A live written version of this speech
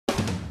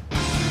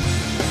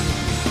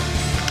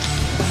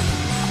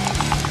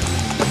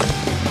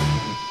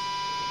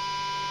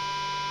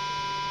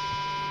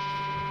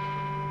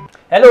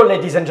Hello,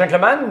 ladies and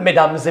gentlemen,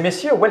 mesdames et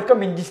messieurs,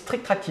 welcome in this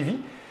Trick Track TV,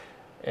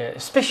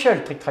 special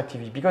Trick Track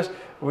TV, because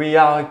we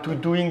are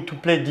to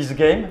play this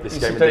game. This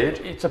game indeed.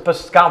 It's a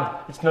postcard,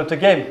 it's not a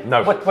game.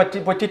 No. What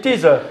it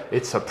is?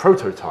 It's a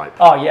prototype.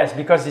 Oh yes,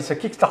 because it's a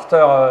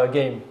Kickstarter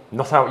game.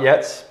 Not out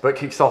yet, but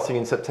kickstarting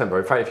in September.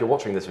 In fact, if you're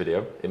watching this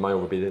video, it might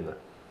already be in there.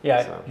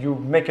 Yeah, so. you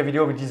make a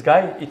video with this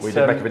guy. We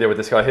did make a video with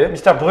this guy here.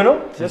 Mr.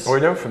 Bruno. Yes.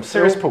 Bruno from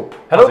Serious Poop.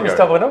 Hello,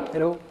 Mr. Bruno.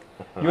 Hello.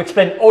 You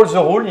explain all the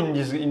rules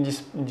in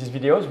these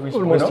videos with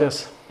Almost, Bruno.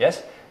 yes.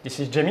 Yes. This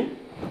is Jamie.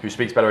 Who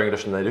speaks better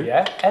English than they do.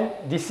 Yeah, and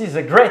this is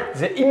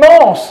the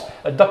immense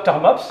Dr.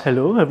 Mops.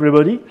 Hello,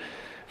 everybody.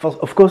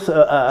 Of course,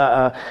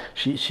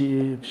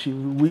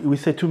 we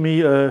say to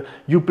me,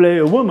 you play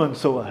a woman,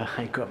 so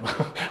I come.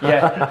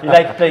 Yeah, he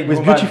like playing with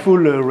woman. beautiful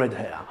red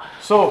hair.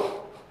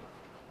 So,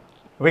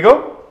 we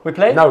go? We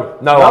play? No,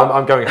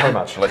 I'm going home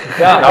actually.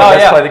 Yeah.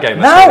 Let's play the game.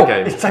 Now play the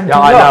game. it's time yeah, to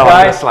I know. guys.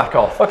 I'm going to slack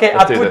off. Okay,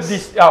 Let's I do put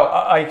this.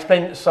 I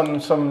explain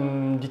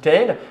some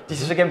detail.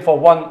 This is a game for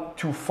 1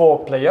 to 4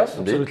 players.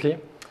 Absolutely.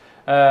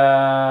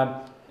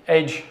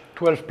 Age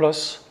 12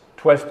 plus.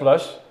 12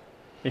 plus.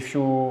 If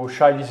your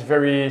child is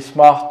very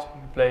smart,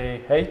 you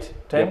play 8,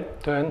 10.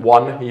 Yep. 10.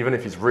 1, even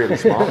if he's really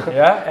smart.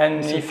 Yeah,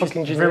 and Is he if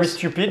fucking he's very genius?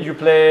 stupid, you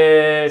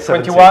play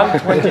 17. 21,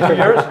 22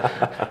 years.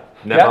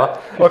 Never.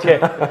 Yeah? Okay.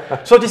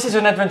 So this is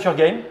an adventure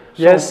game.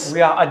 So Yes.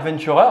 we are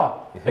adventurer,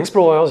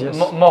 Explorers, yes.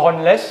 more or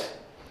less.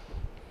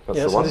 That's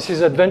Yes, the one. and this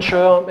is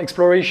adventure,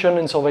 exploration,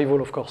 and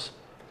survival, of course.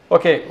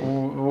 Okay.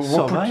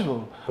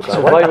 Survival. Put that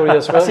away. Survival,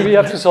 yes. Well, we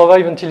have to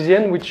survive until the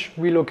end, which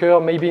will occur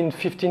maybe in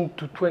 15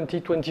 to 20,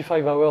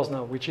 25 hours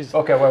now, which is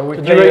Okay. Well, we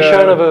the play,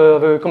 duration of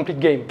a complete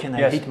game. Can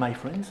Yes. I hit my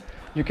friends?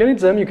 You can eat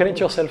them, you can eat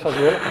yourself as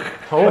well.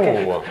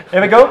 Oh.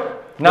 Here we go.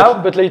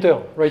 Now. But later.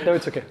 Right now,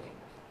 it's okay.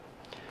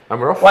 And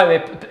we're off.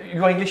 Wait,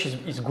 your English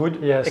is good.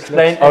 Yes,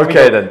 Explain.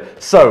 Okay then.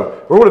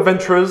 So we're all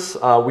adventurers.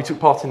 We took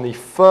part in the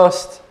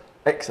first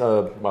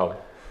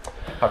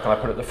how can I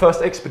put it? The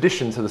first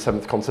expedition to the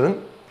 7th continent.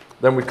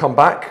 Then we come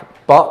back,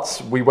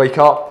 but we wake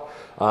up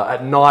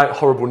at night,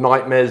 horrible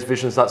nightmares,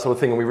 visions, that sort of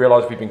thing, and we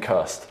realise we've been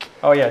cursed.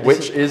 Oh yeah.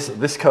 Which is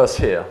this curse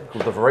here,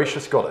 called the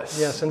Voracious Goddess.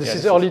 Yes, and this Yeah,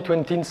 is this early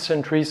 20th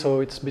century,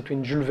 so it's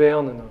between Jules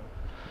Verne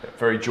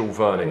Very Jules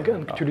Verne.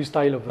 and Cthulhu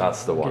style of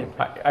That's the one. game.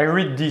 I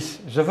read this.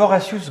 The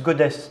Voracious The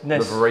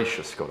Goddessness.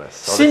 Voracious Goddess.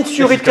 So Since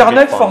you this is gonna be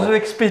returned fun, for then. the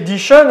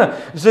expedition,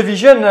 the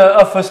vision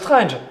of a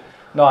strange.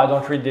 No, I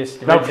don't read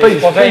this. No, Read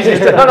please, this. please.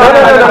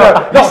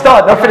 No. You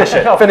start. No, finish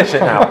it. Finish it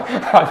now.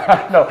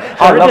 No,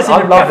 I'm read this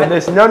in loving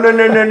this. No.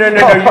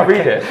 You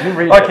read it. You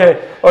read it.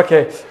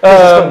 Okay.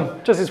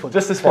 Just this one.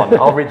 Just this one.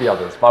 I'll read the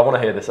others, but I want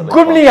to hear this at least.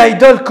 Gumli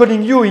idol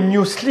calling you in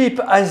your sleep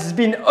has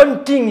been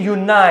hunting you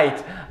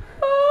night.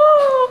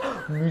 Ah,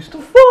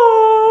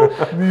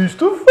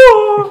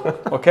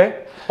 Mustafa.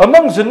 Okay.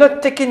 Among the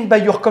not taken by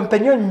your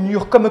companion, you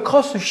come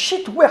across a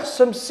sheet where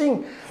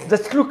something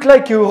that look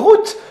like a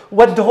root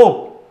was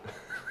drawn,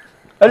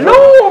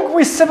 along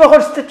with several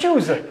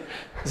statues.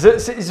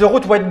 The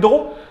root was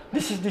drawn.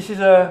 This is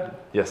a.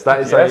 Yes, that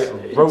is Yes.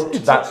 a rote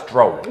that's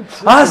drawn.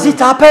 As it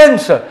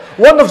happens,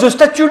 one of the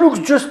statue looks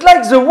just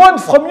like the one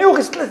from your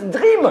restless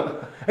dream.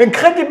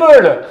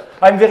 Incredible!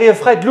 I'm very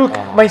afraid. Look,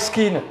 my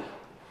skin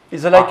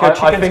is like a I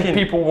chicken think skin.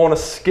 people want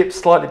to skip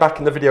slightly back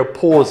in the video,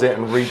 pause it,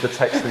 and read the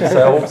text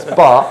themselves.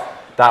 But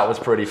that was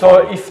pretty So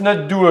funny. if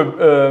not, do a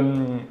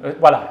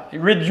voilà,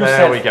 read yourself.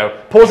 There we go.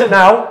 Pause it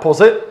now.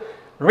 Pause it.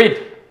 Read.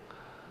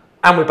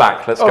 And we're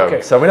back. Let's Okay.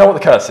 go. So we know what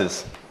the curse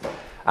is.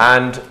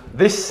 And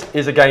this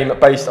is a game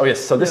based, oh yes,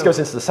 so this goes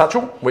into the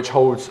satchel, which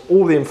holds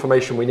all the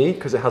information we need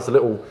because it has a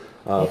little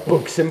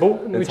book symbol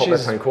in the Which top is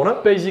left-hand corner.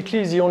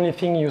 basically the only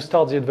thing you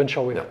start the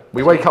adventure with. Yeah.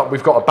 We wake up,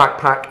 we've got a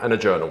backpack and a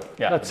journal.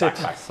 Yeah, That's it.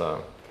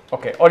 So,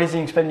 Okay, all is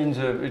explained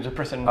in the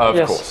present. of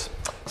Yes. course.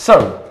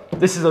 So,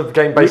 this is a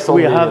game based on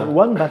We the, have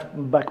one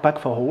backpack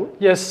for all.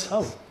 Yes.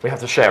 we have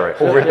to share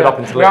it, or rip it Yeah. up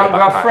into we little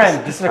are backpacks.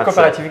 friends. This is a That's it.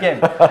 cooperative game.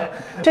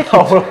 Take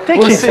it. Take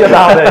We'll it. see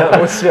about it.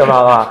 We'll see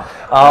about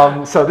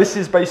that. So this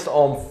is based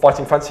on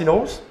Fighting Fantasy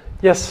novels.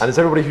 Yes. And as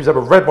everybody who's ever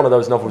read one of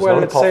those novels Well,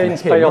 known, let's apart say from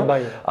inspired him,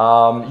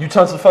 by. you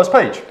turn to the first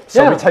page.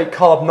 So Yeah. we take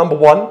card number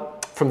 1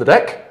 from the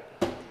deck,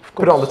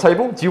 put it on the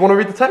table. Do you want to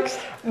read the text?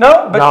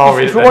 No, but No, I'll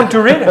read if it you then. want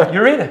to read,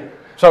 you read.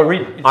 So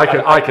read. I can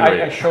read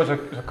I it. show the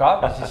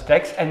card. This is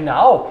text, and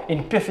now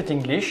in perfect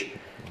English,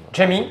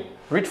 Jamie,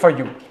 read for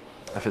you.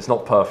 If it's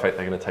not perfect,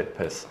 they're going to take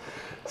the piss.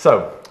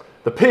 So,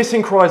 the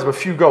piercing cries of a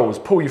few gulls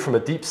pull you from a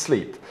deep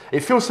sleep. It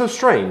feels so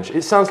strange,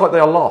 it sounds like they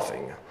are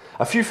laughing.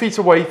 A few feet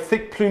away,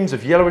 thick plumes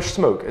of yellowish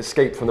smoke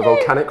escape from the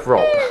volcanic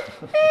rock.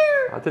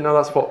 I didn't know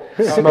that's what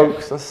smoke,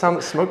 that's the sound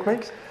that smoke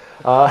makes.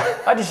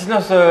 This is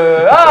not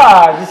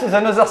this is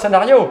another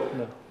scenario.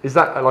 Is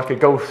that like a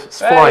ghost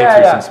flying yeah,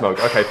 through yeah. some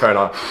smoke? Okay, fair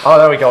enough. Oh,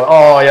 there we go.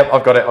 Oh, yep,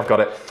 I've got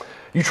it.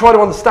 You try to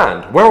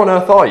understand. Where on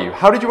earth are you?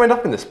 How did you end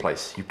up in this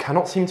place? You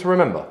cannot seem to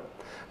remember.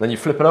 Then you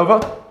flip it over,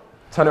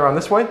 turn it around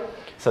this way,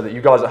 so that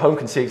you guys at home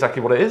can see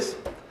exactly what it is,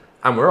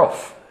 and we're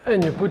off.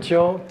 And you put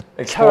your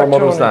Explore character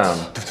models on down.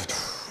 it.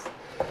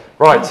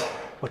 Right,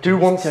 who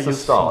What wants are to you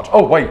start?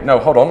 Oh wait, no,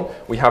 hold on.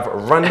 We have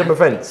random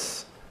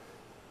events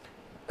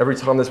every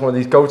time there's one of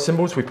these gold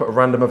symbols, we put a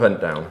random event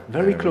down.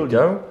 Very There we cloudy.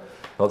 go.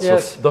 That's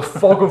Yes. the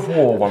fog of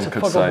war, one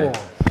could Fog of say. war.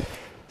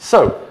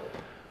 So,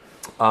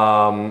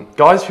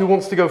 guys, who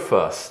wants to go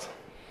first?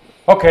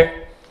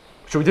 Okay.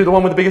 Should we do the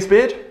one with the biggest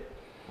beard?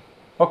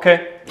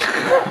 Okay.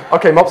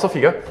 Okay, Mops, off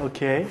you go.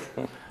 Okay.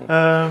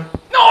 No,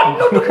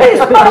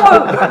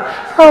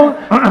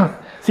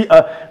 See,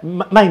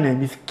 my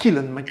name is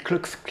Killen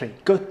McCluskey.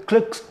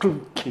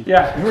 Cluskey.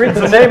 Yeah, read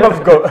the name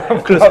of Go.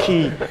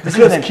 Cluskey. This is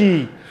his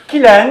Cluskey.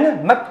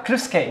 Killen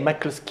McCluskey.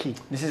 McCluskey.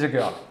 This is a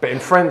girl. But in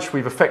French,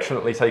 we've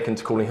affectionately taken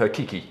to calling her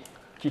Kiki.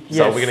 So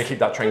Yes. we're going to keep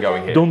that trend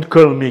going here. Don't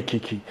call me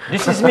Kiki.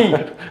 This is me.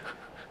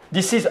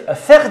 This is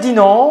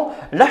Ferdinand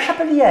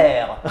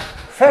Lachapelière.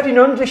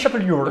 Ferdinand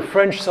Lachapelière.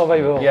 French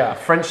survivor. Yeah.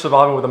 French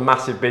survivor with a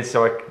massive beard,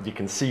 so you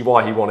can see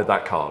why he wanted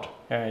that card.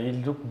 He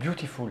look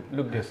beautiful.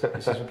 Look this.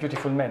 This is a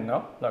beautiful man,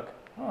 no? Look.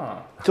 Ah.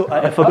 So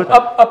I forgot.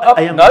 Up.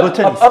 I am Not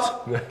botanist.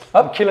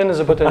 Up. Killen is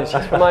a botanist.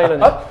 He's from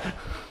Ireland.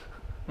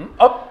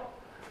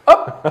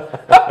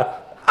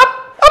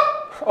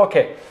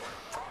 Okay.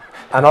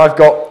 And I've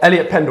got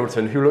Elliot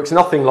Pendleton, who looks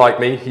nothing like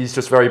me. He's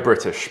just very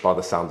British by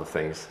the sound of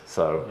things.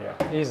 So,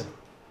 Yeah. He's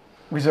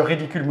With a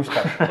ridicule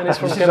moustache. and he's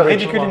from This is a Cambridge.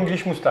 ridicule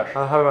English moustache.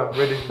 I have a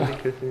really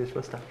British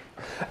mustache.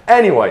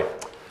 Anyway,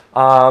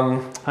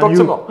 Dr. And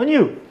you? Mop. And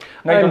you?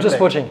 No, you I'm don't just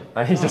play. watching.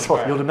 And he's just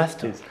watching. You're the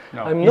master.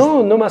 No. I'm He's-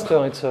 no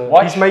master. It's a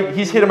Watch,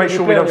 He's here to make You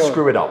sure we play on don't your-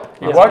 screw it up.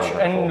 you That's watch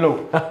what I'm there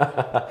and for.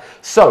 low.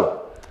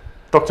 So,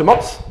 Dr.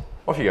 Mops,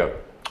 off you go.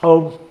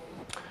 Oh,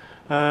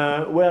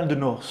 where in the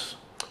north?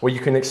 Where you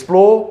can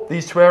explore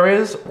these two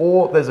areas,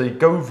 or there's a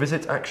go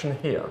visit action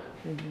here.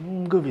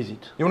 Go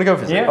visit. You want to go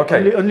visit? Yeah.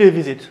 Okay. Only a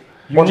visit.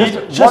 You need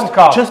one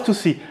card. Just to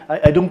see.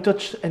 I don't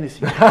touch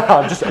anything.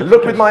 Just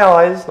look with my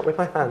eyes, not with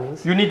my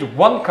hands. You need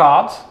one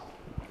card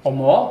or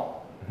more,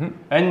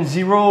 and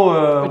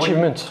zero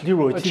achievement.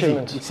 Zero. It's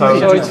Achievement. easy. It's So, easy.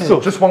 So it's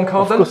So, just one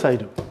card of then? course I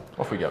do.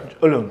 Off we go.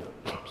 Alone.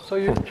 So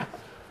you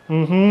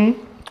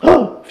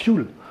Oh,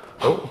 fuel.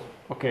 Oh.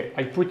 Okay,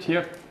 I put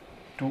here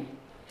two.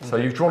 So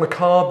you've drawn a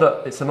card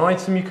that it's an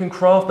item you can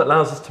craft that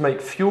allows us to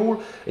make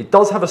fuel. It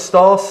does have a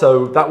star,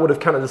 so that would have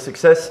counted as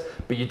success,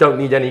 but you don't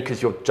need any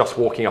because you're just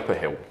walking up a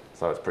hill.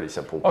 So it's pretty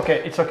simple.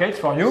 Okay, it's okay, it's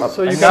for you.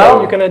 so you And can,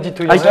 now- you can add it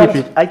to I yourself.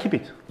 keep it. I keep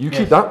it. You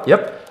keep that,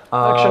 yep.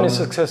 Action is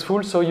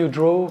successful, so you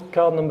draw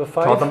card number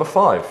 5. Card number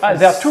 5.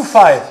 there are 2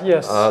 5.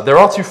 Yes. There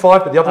are 2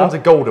 5, but the other one's a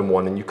golden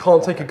one, and you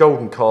can't take a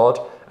golden card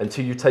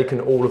until you've taken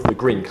all of the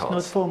green Not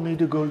cards. for me,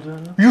 the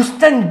golden. You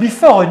stand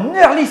before a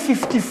nearly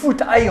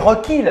 50-foot high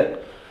rock hill.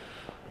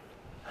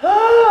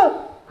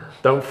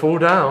 Don't fall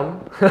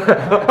down. can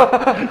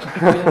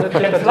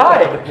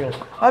fly.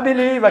 I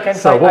believe I can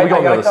So fly. what we got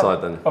on the I other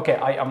side then? Okay,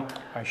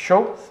 I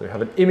show. So you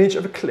have an image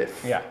of a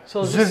cliff. Yeah.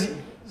 So this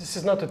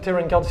is not a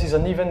terrain card, this is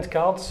an event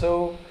card.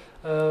 So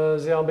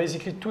there are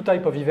basically 2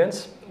 types of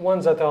events.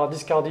 Ones that are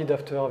discarded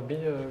after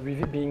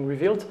being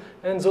revealed,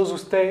 and those who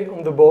stay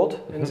on the board.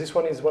 And this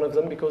one is one of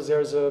them because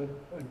there's a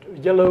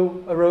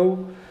yellow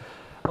arrow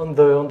on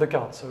the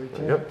card. So it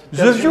Yep. The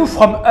tells you- view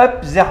from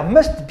up there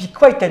must be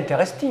quite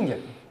interesting.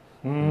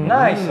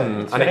 Nice. It's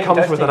And very it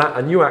comes with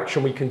interesting. a new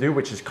action we can do,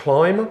 which is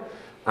climb.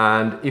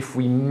 And if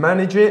we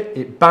manage it,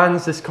 it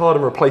bans this card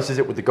and replaces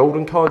it with the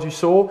golden card you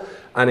saw.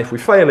 And if we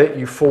fail it,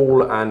 you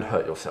fall and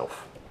hurt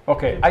yourself.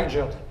 Okay, I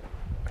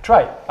I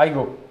try. I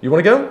go. You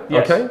want to go?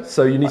 Yes. Okay,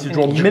 so you need to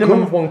draw a You minimum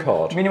go. of 1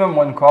 card. Minimum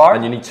 1 card.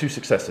 And you need 2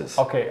 successes.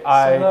 Okay,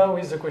 So now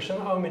is the question: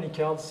 how many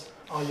cards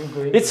are you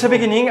going? It's to the draw?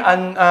 beginning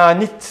and I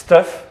need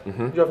stuff.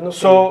 You have no.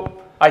 So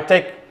I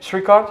take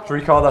 3 cards.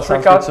 3 card, that 3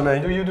 sounds cards. good to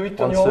do me. you do it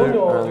on 1, your own 2,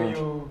 or do and-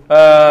 you?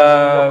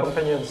 Your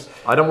companions.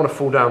 I don't want to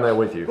fall down there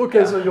with you.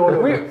 Okay, so you're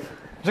alone. We-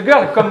 the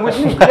girl come with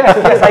me.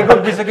 Yes, I go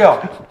with the girl.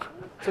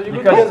 So you go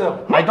Because together.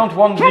 I don't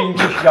want the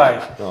English guy.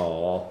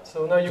 Aww.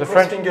 So now you The cross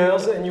French-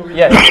 fingers and you.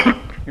 Yes.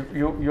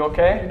 You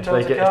okay? You If turn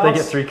they the get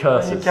cards 3 and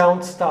curses. you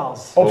count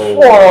stars.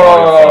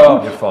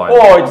 Oh, you're fine.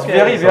 Oh, it's Okay,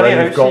 very, So very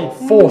then you've réussi.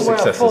 got 4 Well,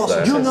 successes 4 there.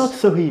 successes. You're not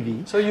so heavy.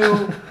 So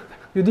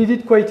you did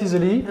it quite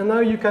easily, and now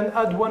you can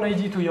add 1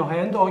 ID to your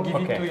hand or give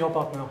Okay. it to your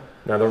partner.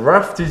 Now the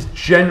raft is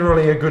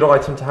generally a good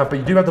item to have, but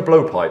you do have the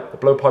blowpipe. The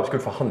blowpipe's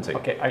good for hunting.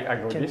 Okay, I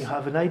go Can this. you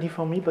have an ID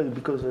for me? But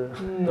because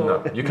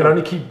No, you can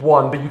only keep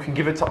 1, but you can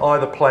give it to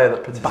either player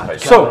that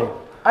participates. So,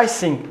 I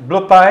think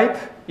blowpipe,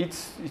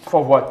 it's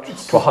for what?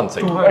 For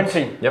hunting. To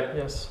hunting. Yep.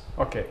 Yes.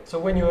 Okay. So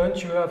when you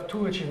hunt, you have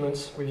 2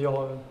 achievements with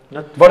your.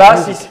 not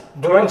Bolas is to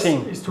Bolas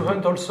hunting. is to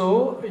hunt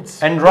also.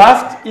 It's And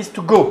raft is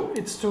to go.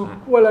 it's to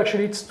well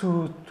actually it's to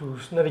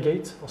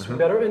navigate or swim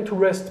better and to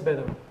rest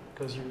better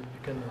because you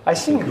can. I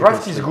think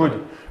raft is good.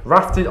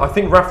 I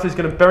think raft is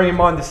going to, bearing in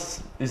mind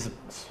this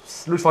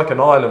looks like an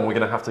island we're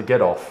going to have to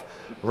get off,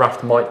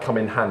 raft might come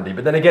in handy.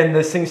 But then again,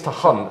 there's things to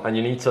hunt, and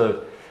you need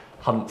to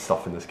hunt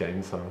stuff in this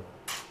game, so.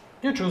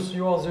 You choose.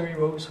 You are the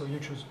hero, so you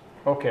choose.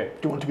 Okay.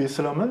 Do you want to be a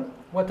Solomon?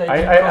 What ID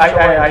cross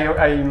your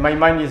mind? My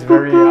mind is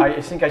very,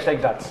 I think I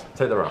take that.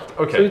 Take the raft. So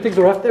you Okay. take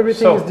the raft.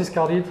 Everything So- is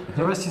discarded.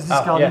 The rest is Ah,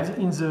 discarded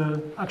yeah. in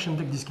the action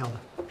deck discard.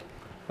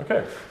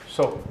 Okay.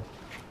 So,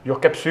 your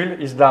capsule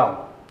is down.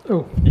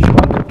 Oh. If you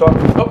want to talk,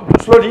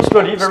 Slowly,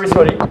 slowly, very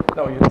slowly.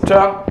 Now you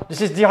turn.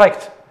 This is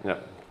direct. Yeah.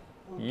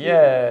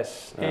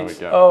 Yes. There we It's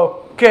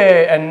go.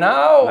 okay. And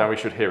now, Now we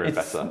should hear it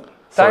it's better.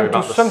 Sorry time to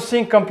about the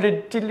something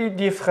completely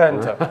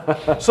different.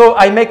 So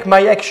I make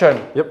my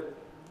action. Yep.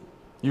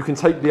 You can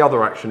take the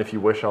other action if you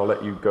wish. I'll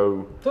let you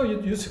go. So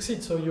you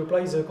succeed, so you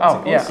apply the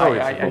Oh, yeah,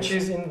 consequence, which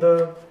is in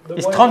the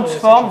It's white,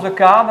 transform section. the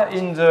card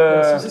in Yeah,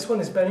 so the... this one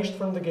is banished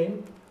from the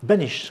game.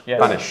 Banish. Yes.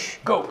 Banish.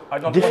 Go. I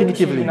don't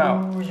Definitively.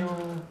 want to see you now.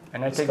 You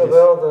And I take this.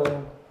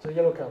 discover the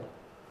yellow card.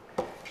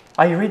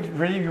 I read,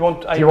 really, you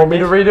want... Do you want me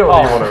to read it or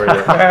do you want to read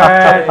it?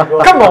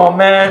 Come on, Do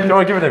man. you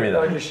want to give it to me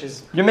No, then? English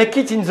is You make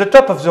it in the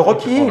top of the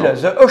rocky hill.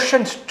 The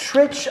ocean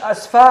stretch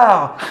as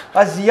far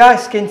as the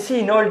eyes can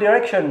see in all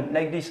directions,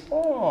 like this.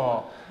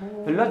 Oh,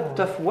 a lot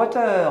of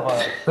water.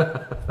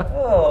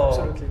 Oh,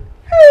 absolutely.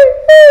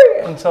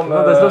 and some.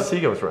 No, there's no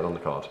seagulls written on the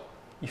card.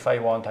 If I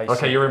want, I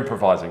Okay, see. you're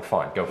improvising.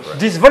 Fine, go for it.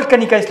 This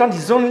volcanic island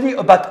is only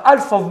about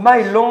half of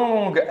mile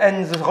long,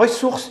 and the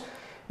resource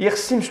here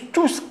seems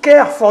too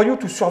scarce for you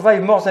to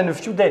survive more than a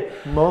few days.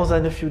 More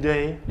than a few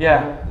days.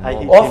 Yeah, I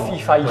eat off him.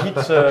 if I hit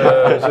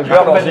the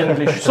girl or the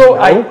English.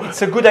 So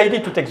it's a good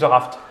idea to take the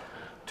raft.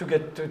 To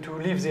get to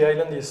leave the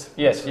island is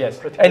Yes, yes.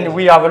 pretty And easy.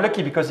 we are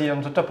lucky because it's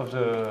on the top of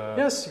the...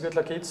 Yes, you got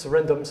lucky. It's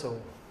random, so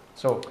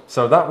So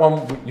So that one,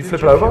 you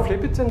flip it You over,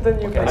 flip it, and then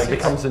you and place it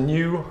becomes a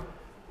new.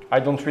 I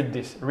don't read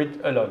this. Read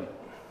alone.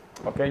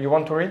 Okay, you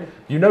want to read?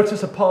 You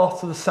notice a path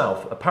to the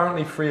south,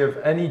 apparently free of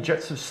any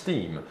jets of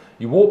steam.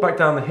 You walk back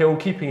down the hill,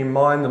 keeping in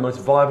mind the most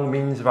viable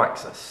means of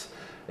access.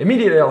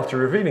 Immediately after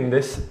revealing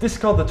this,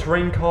 discard the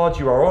terrain card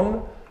you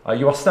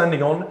are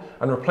standing on,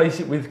 and replace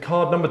it with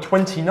card number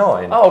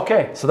 29. Oh,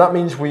 okay. So that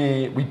means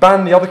we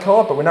ban the other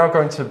card, but we're now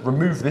going to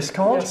remove this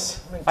card.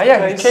 Yes. Ah,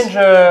 yeah, you change...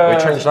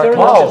 We change that Very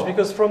card. much,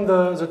 because from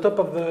the top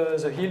of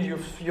the hill,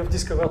 you've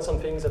discovered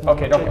something that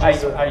Okay, donc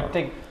changes I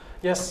take...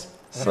 yes.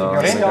 So Figurine.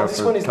 I'm gonna go This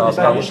for one is card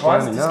the number banished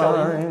one,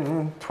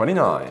 29.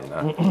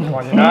 29.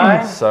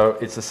 29. So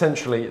it's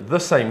essentially the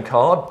same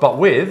card, but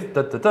with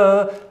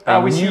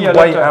a we see new a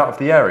way lot of- out of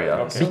the area.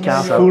 Okay. Be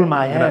careful,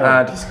 my I'm going to hair.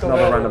 add Discover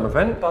another random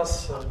event.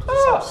 Pass to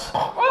the south.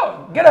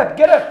 Oh, get up,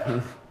 get up.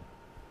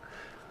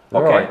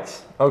 All Okay.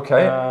 right.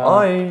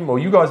 Okay. Well,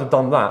 you guys have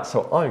done that,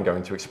 so I'm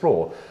going to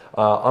explore.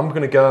 I'm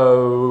going to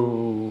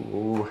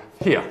go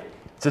here.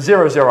 It's a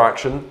 0-0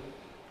 action,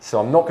 so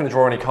I'm not going to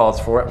draw any cards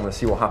for it. I'm going to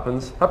see what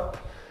happens. Up,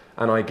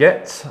 and I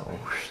get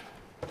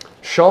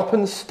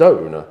sharpened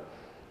stone.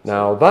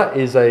 Now that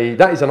is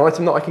an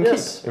item that I can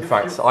Yes. keep. In you-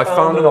 fact, you I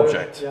found an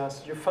object.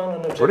 Yes, you found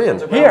an object.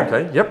 Brilliant. On the ground.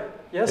 Okay. Yep.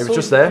 Yes, It was so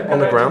just there you on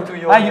the can add ground. it to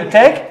your Ah, you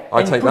inventory. take I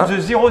and take put that.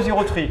 the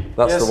 003.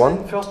 That's Yes, the one.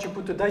 and first you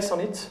put a dice on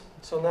it,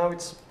 so now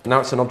it's Now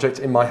it's an object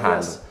in my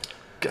hand. Yes.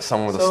 Get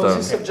someone with so a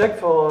this stone. subject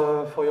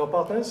for your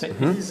partners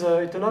is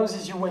it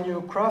allows you when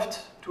you craft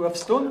to have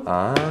stone,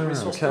 Ah,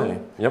 resource okay. stone.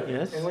 Yep.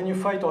 Yes. and when you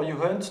fight or you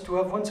hunt to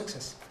have one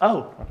success.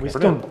 Oh, with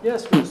brilliant. stone.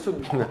 Yes, with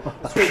stone.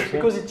 That's right,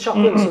 because it's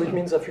sharpened, so it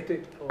means affûté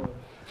for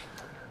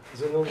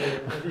the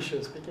non-English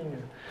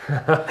speaking.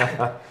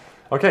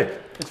 Okay.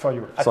 It's for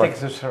you. I So- take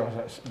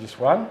this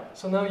one.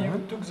 So now you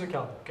took the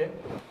card, okay?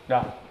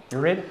 Now, you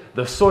read?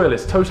 The soil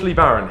is totally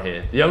barren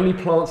here. The only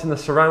plants in the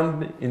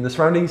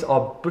surroundings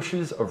are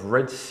bunches of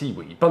red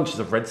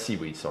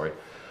seaweed, sorry.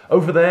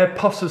 Over there,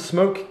 puffs of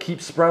smoke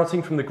keep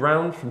sprouting from the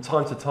ground from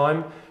time to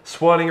time,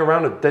 swirling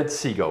around a dead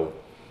seagull.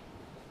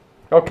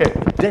 Okay.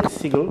 Dead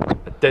seagull.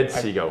 A dead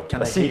seagull. can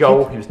A I take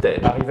seagull who's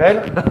dead.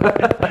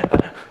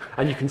 Arrivel.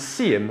 And you can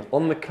see him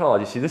on the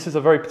card. You see, this is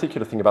a very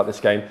particular thing about this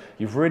game.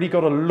 You've really got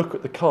to look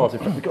at the cards. In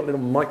fact, we've got a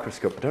little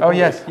microscope. I don't Oh, know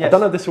yes, I yes.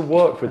 don't know if this will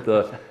work with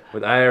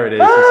there it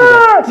is.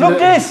 Ah, see look the-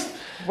 this!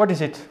 What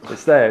is it?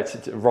 It's there.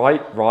 It's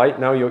right.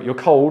 Now you're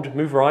cold.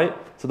 Move right.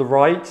 To the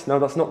right. No,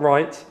 that's not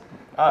right.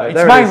 It's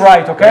There it my is.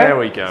 right, okay? There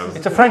we go.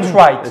 It's a French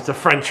right. It's a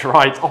French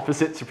right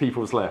opposite to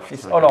people's left.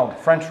 It's Hollande,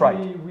 French right.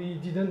 We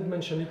didn't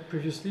mention it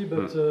previously,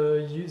 but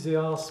there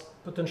are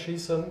potentially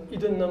some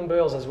hidden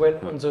numbers as well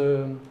on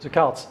the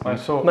cards.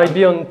 So Might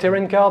be on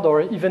terrain card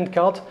or event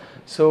card.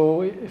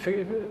 So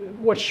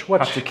watch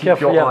Have to keep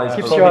carefully. your eyes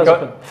Keep open. your eyes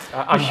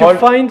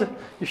Because- open.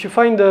 If you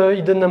find a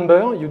hidden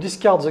number, you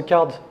discard the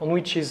card on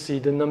which is the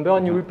hidden number,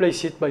 and you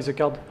replace it by the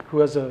card who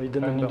has a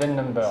hidden number. hidden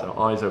number. So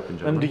eyes open,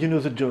 And do gentlemen. you know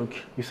the joke?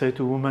 You say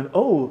to a woman,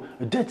 "Oh,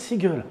 a dead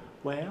seagull."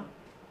 Where?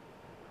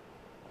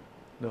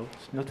 No,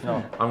 it's not No.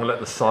 funny. I'm going to let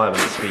the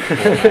silence speak for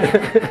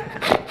me.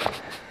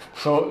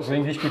 So the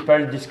English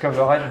people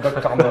discovered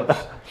Dr.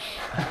 Moth.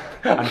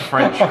 And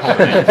French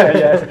comedy.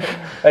 Yes.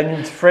 And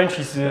in French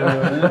is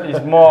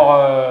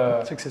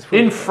more... Successful.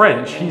 In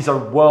French, he's a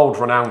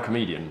world-renowned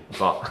comedian,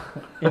 but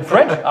in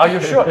French? Are you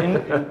sure?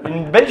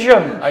 In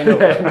Belgium, I know.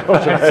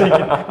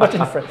 Not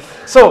in French.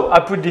 So I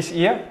put this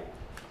here.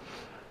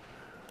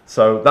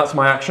 so that's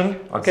my action.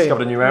 I've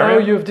discovered a new Now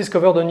area. you've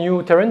discovered a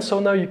new terrain, so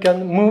now you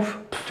can move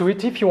to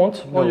it if you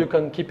want, or No. you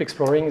can keep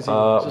exploring the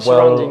Well,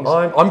 surroundings.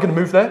 I'm going to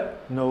move there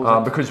No,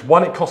 that- because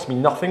one, it costs me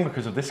nothing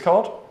because of this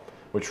card,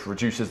 which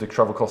reduces the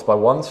travel cost by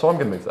 1. So I'm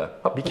going to move there.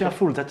 Up. be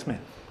careful, that's me.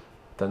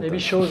 Dun, Maybe dun.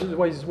 shows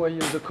why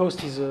the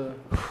cost is zero.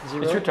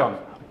 It's your turn.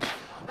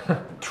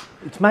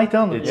 It's my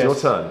turn. It's Yes. your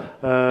turn.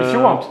 If you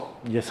want.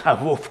 Yes,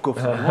 of course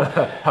I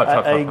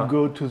want. I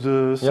go to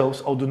the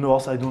south or the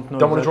north, I don't know.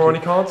 Don't want to draw any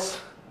exactly. cards?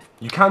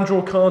 You can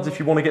draw cards if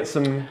you want to get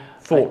some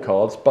thought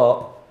cards,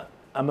 but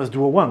I must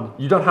draw one.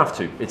 you don't have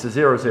to. It's a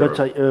 0-0. But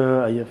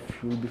I have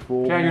few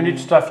before. Yeah, you need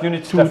stuff. You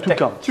need two stuff.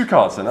 cards. 2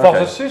 cards then, For okay.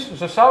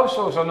 the south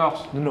or the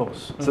north? The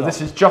north. So this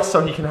is just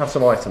so he can have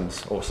some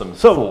items, or some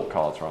So- thought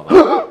cards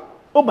rather.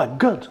 Oh my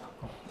god!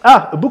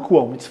 Ah, a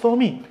bookworm. It's for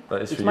me.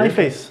 That is It's for my you.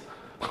 face.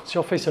 It's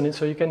your face on it,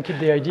 so you can keep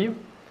the ID.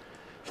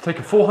 If you take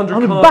a 400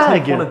 On a card,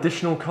 bag. take one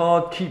additional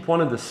card, keep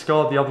one and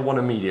discard the other one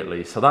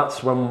immediately. So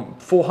that's when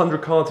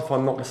 400 cards, if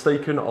I'm not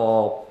mistaken,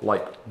 are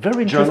like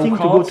Very journal interesting to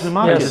cards. go to the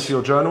market. This is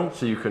your journal,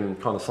 so you can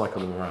kind of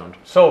cycle them around.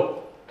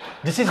 So,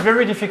 this is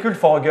very difficult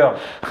for a girl.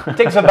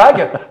 Take the bag,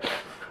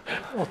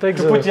 Or take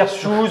to the, put their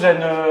shoes and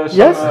some,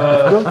 Yes,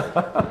 of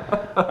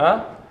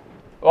course.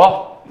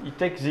 or you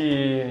take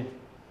the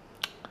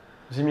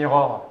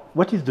mirror.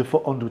 What is the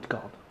 400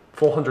 card?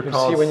 400 you'll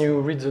cards. see when you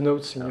read the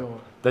notes in your...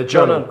 They're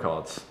journal Journal.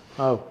 cards.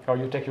 Oh, Or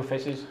you take your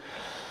faces.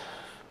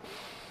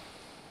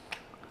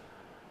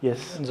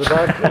 yes. And the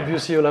bag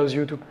obviously allows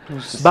you to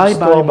Bye store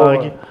bye, more,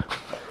 Margie.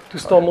 to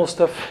store more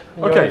stuff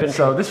in your Okay, inventory.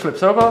 so this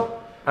flips over,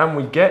 and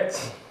we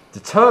get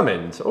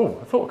determined. Oh,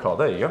 a thought card.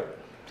 There you go.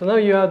 So now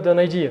you had an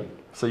idea.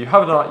 So you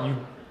have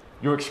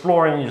you're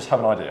exploring. You just have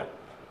an idea.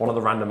 One of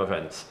the random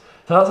events.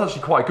 So that's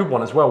actually quite a good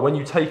one as well. When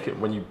you take it,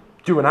 when you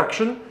do an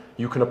action,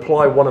 you can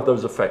apply one of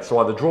those effects. So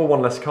either draw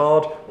one less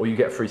card, or you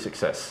get free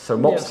success. So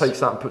Mops Yes. takes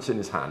that and puts it in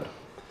his hand.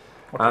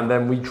 And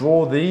then we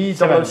draw the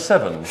Seven.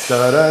 007.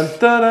 Dun,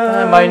 dun,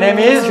 dun. My name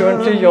is.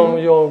 Currently,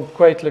 you're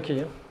quite lucky.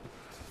 Yeah?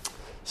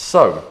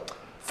 So,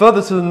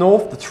 further to the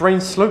north, the terrain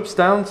slopes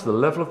down to the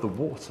level of the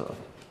water.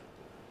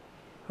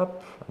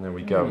 Up, and there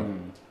we go.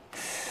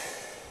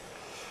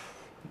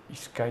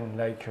 It's kind of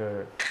like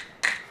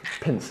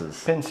Pincers.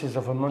 fences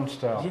of a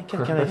monster. Yeah,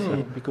 can I see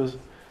it? Because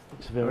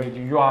it's very...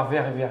 You are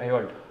very, very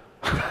old.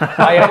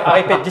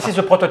 I repeat, this is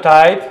a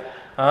prototype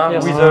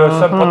Yes. with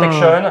some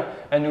protection,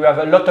 and we have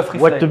a lot of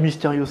reflex. What a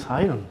mysterious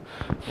island.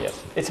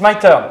 Yes. It's my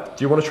turn.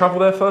 Do you want to travel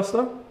there first,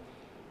 though?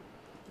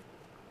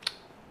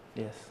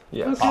 Yes.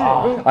 Yes. Okay,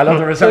 well, I love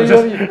the so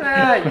result.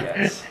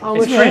 Yes. how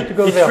It's much free. to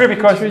go It's there? free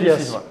because It's free, this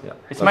yes. is one. Yeah.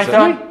 It's my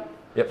That's turn.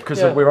 Yep,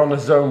 because Yeah. we're on the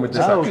zone with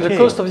this Ah, action. The Okay.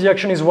 cost of the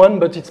action is 1,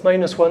 but it's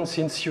 -1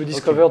 since you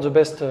discovered the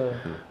best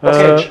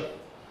package.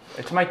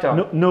 It's my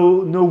turn.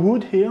 No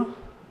wood here?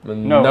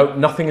 No,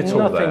 nothing at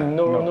all there. Nothing,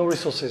 no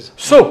resources.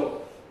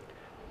 So,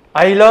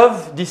 I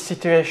love this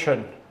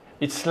situation.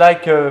 It's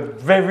like a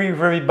very,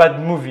 very bad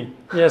movie.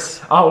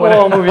 Yes, Ah,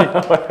 horror movie.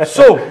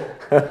 So,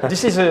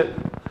 this is a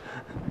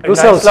Go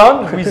nice south.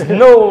 land with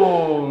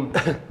no.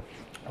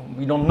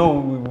 We don't know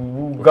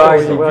who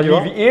guys where you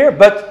live are. here,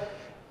 but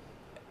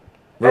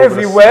Road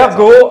everywhere west.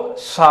 go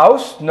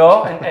south,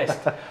 north, and east.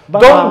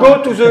 Don't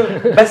go to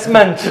the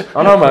basement.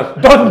 I know, man.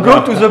 Don't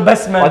go to the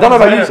basement. I don't know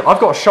about you. I've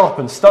got a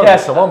sharpened stone,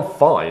 Yes. so I'm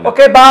fine.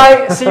 Okay,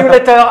 bye. See you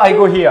later. I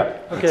go here.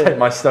 Okay. Take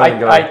my stone and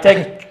go. I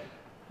take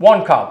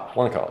one card.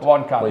 One card.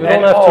 One card. Well, You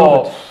And- don't have to,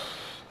 oh, but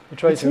you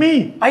try It's to.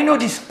 me! I know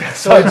this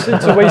So person.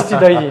 it's a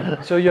wasted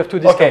ID. So you have to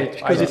discard Okay, it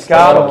because I it's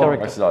discard. not Oh, a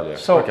character. that's the idea.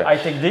 So okay. I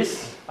take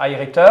this. I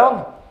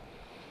return.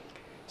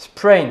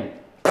 Sprain.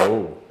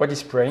 Oh. What is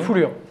sprain?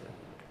 Foulure.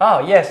 Ah,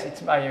 yes.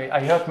 It's I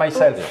hurt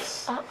myself.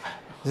 Yes.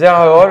 There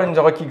are a hole in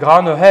the rocky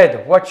ground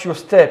ahead. Watch your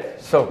step.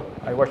 So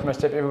I watch my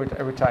step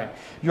every time.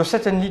 You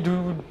certainly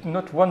do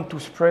not want to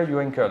spray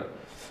your ankle.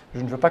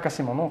 Je ne veux pas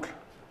casser mon oncle.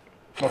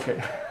 Okay.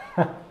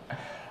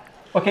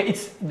 Okay.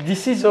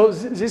 This is So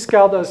this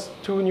card has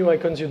 2 new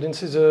icons.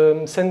 This is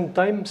a send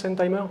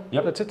timer.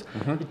 Yep. That's it.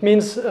 It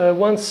means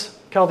once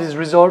card is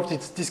resolved,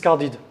 it's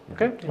discarded.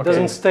 Okay. It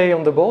doesn't stay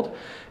on the board.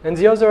 And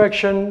the other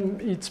action,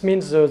 it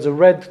means the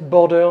red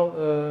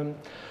border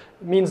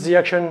means the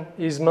action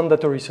is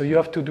mandatory. So you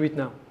have to do it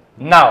now.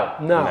 now.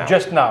 Now.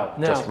 Just now.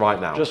 Now. Just right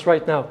now. Just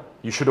right now.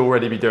 You should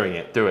already be doing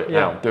it. Do it Yeah.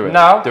 now. Do it.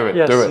 Now? Do it.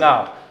 Yes. Do it.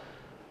 Now.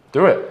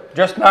 Do it.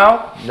 Just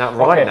now. Now.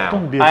 Right Okay. now.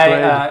 Don't be I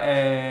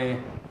afraid.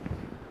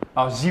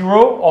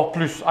 0 or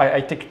plus.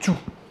 I take 2.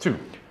 2.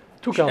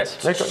 2 cards.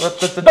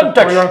 Don't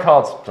touch. Draw your own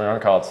cards. Draw your own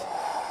cards.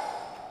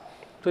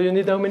 So you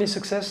need how many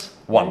success?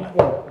 1.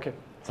 1. Okay.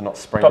 To not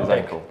sprain Top his deck.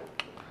 ankle.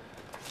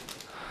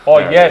 Oh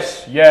There it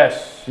yes,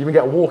 yes. You even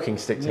get a walking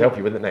stick to help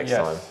you with it next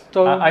Yes. time.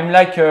 So I'm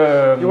like.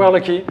 you are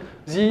lucky.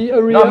 The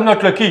area. No, I'm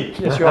not lucky.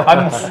 Yes, you are.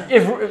 I'm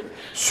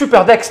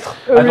super dextre.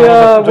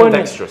 Area Don't 1.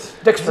 dexterous.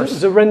 Dexterous.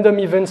 The random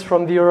events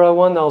from the area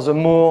 1 are the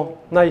more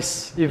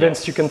nice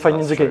events you can find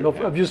in the that's game. true,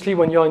 yeah. Obviously,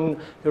 when you're in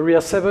area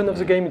 7 of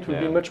the game, it will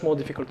Yeah. be much more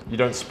difficult. You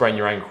don't sprain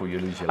your ankle, you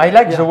lose your I leg.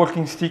 like Yeah. the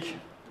walking stick.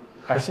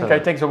 I think I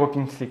take the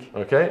walking stick.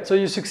 Okay. So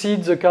you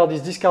succeed, the card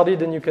is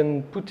discarded, and you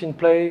can put in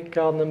play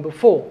card number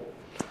 4.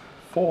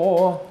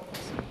 4.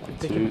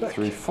 Take 2, it back.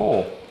 3,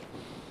 4.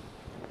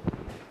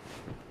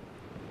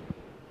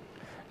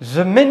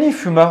 The many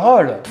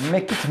fumarole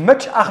make it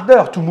much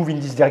harder to move in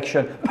this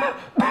direction.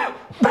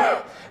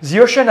 The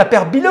ocean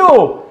appears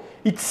below.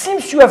 It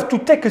seems you have to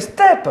take a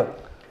step.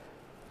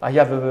 I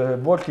have a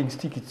walking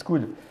stick, it's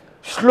good.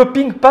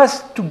 Sloping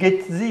past to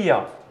get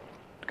there.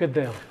 get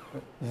there.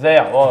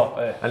 There.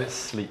 Oh, And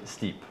it's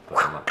steep.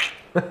 but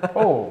not-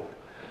 oh,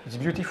 it's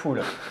beautiful.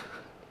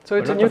 So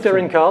it's a lot new of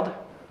terrain card.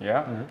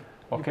 Yeah.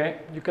 Okay.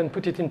 You can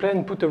put it in play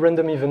and put a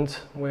random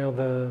event where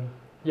the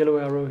yellow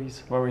arrow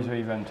is. Where is the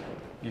event?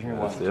 Give me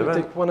one. That's the So event.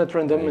 take one at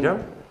random. There you go.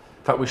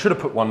 In fact, we should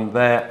have put one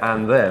there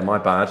and there. My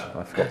bad.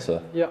 I forgot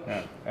to. Yeah.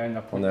 Yeah. And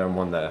I put, One there and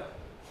one there.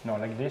 no,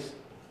 like this.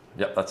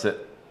 Yep, that's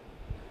it.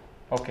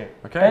 Okay.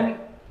 Okay. And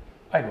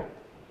I go.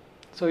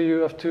 So you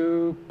have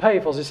to pay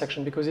for this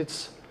action because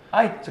it's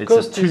It's a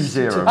cost is-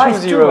 2-0. it's a Ah,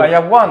 it's 2-0. two. I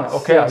have one.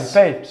 Okay, Yes.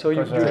 I pay. So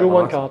you because, draw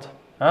one alright. card.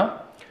 Huh?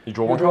 You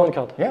draw You one draw card?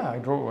 one card. Yeah, I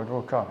draw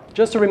a card.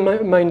 Just a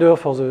reminder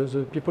for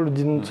the people who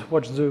didn't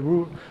watch the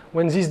rule.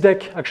 When this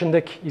deck, action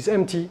deck, is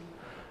empty,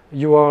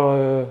 you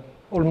are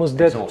almost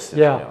dead. Exhausted,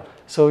 Yeah. yeah.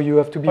 So you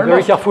have to be very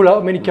Almost. careful how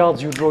many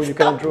cards you draw. You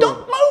cannot draw.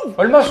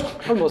 Almost.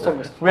 Almost.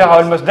 We are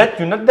almost dead.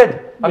 You're not dead.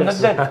 I'm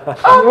Yes. not dead.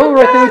 Oh,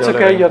 right now it's Yeah,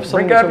 okay. no, You have some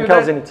Bring up your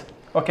cards deck. in it.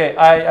 Okay,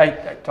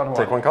 I turn one.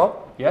 Take one card.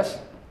 Yes.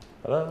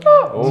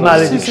 Oh,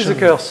 This is a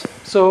curse.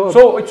 So,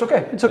 So it's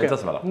okay. it's okay. It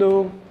doesn't matter.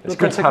 No It's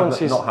good to have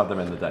consequences. not have them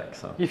in the deck.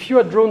 So. If you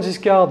had drawn this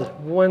card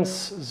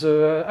once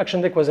the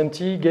action deck was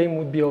empty, game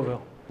would be over.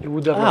 You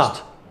would have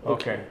lost.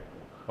 Okay.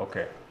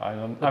 Okay.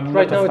 I'm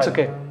Right not now it's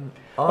afraid.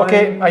 okay.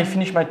 Okay, I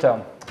finish my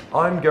turn.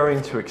 I'm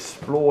going to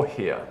explore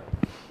here.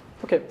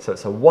 Okay. So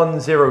it's a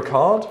 1-0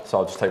 card, so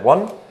I'll just take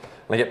one.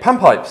 And I get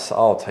panpipes,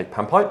 I'll take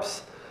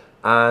panpipes.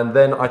 And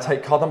then I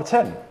take card number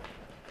 10.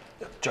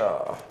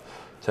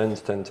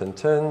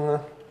 10.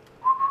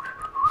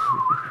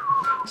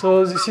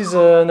 So this is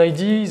an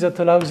idea that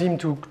allows him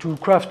to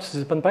craft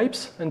the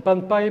panpipes. And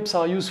panpipes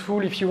are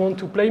useful if you want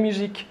to play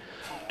music,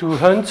 to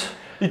hunt,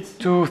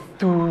 to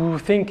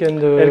think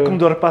and El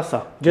Condor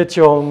pasa. get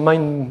your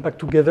mind back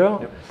together,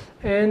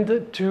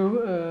 and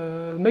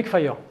to make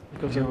fire.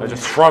 Because I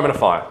just throw them in a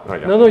fire. There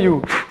you go. no,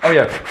 you. Oh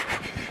yeah.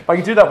 I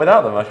can do that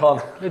without them, I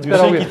can't. It's You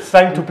better think with. it's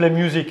time to play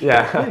music?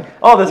 Yeah.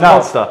 Oh, there's a Now.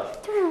 monster.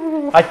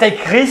 I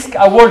take risk.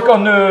 I walk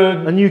on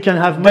a And you can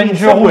have money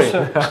dangerous.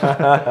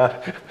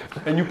 somewhere.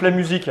 And you play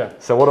music.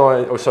 So what do I,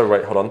 oh sorry,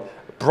 wait, hold on.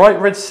 Bright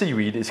red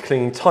seaweed is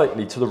clinging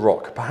tightly to the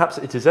rock. Perhaps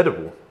it is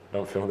edible. I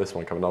don't feel this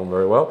one coming along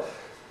very well.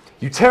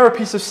 You tear a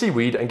piece of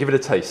seaweed and give it a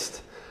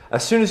taste.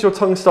 As soon as your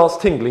tongue starts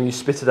tingling, you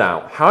spit it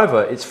out.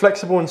 However, its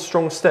flexible and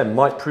strong stem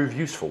might prove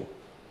useful.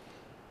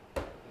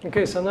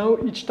 Okay, so now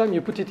each time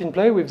you put it in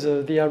play with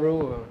the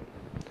arrow.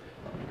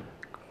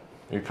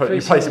 You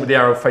place it with the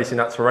arrow facing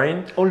that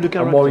terrain. All the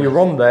And while characters. you're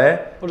on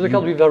there, All the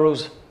cards with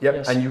arrows. yep,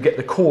 Yes. and you get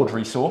the cord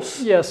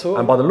resource. Yeah, so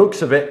And by the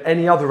looks of it,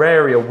 any other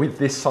area with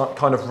this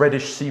kind of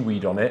reddish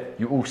seaweed on it,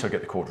 you also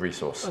get the cord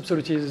resource.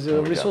 absolutely, There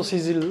the we resource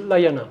is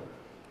Liana.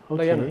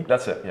 Okay. Liana.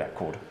 That's it, yeah,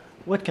 cord.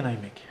 What can I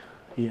make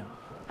here?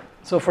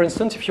 So for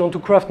instance, if you want to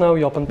craft now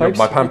your panpipes,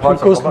 my it will panpipes,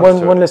 cost I'll come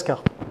back to one it. less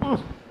card.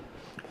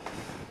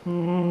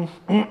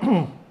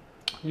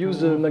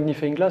 Use the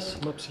magnifying glass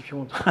maps if you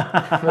want.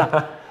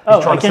 Oh,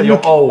 trying I to say can you're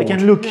look. I old.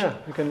 can look. Yeah,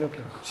 you can look.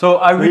 So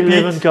I repeat.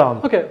 11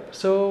 cards. Okay,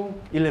 so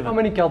 11. how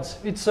many cards?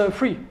 It's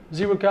free.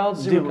 0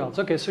 cards, 0 Zero. cards.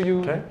 Okay, so you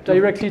Okay.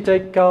 directly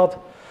take card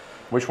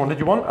Which one did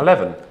you want?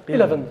 11.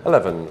 11.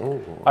 11.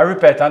 Ooh. I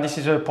repeat, this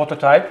is a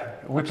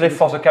prototype. We play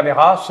for the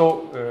camera,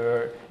 so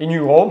in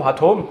your home, at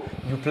home,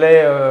 you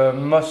play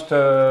most,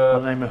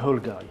 And I'm a whole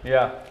guy.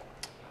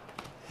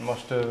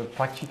 most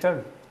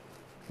practical.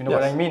 You know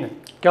what Yes. I mean?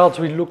 Cards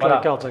will look Voilà.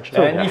 like cards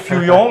actually. And if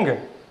you're young,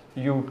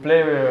 you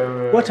play.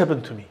 What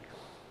happened to me?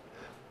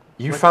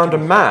 You found a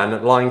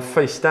man lying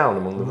face down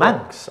among the Man?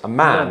 rocks. A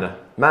man.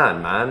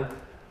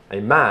 A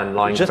man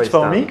lying Just face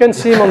for down. me? You can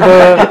see him on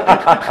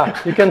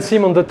the you can see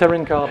him on the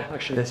terrain card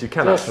actually. Yes, you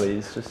can Yes. actually.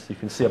 It's just you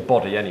can see a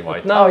body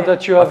anyway. Now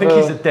that you I have think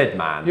he's a dead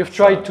man. you've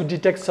so- tried to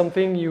detect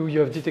something, you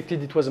have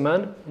detected it was a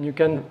man, and you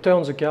can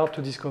turn the card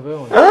to discover.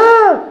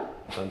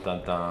 Dun,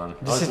 dun, dun.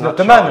 This Oh, is isn't not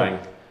that a man. charming?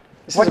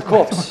 This is a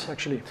corpse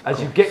actually.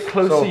 As you get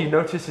closer, So, you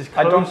notice his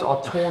I don't- clothes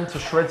are torn to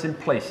shreds in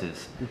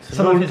places. It's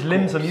Some an of old his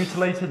limbs are corpse.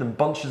 mutilated and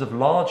bunches of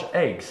large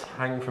eggs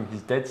hang from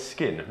his dead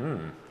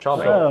skin.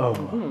 Charming.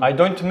 Oh, I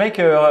don't make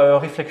a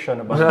reflection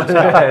about this.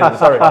 Yeah,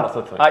 Sorry. not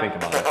to I- think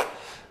about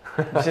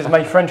it. This is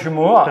my French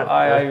humor.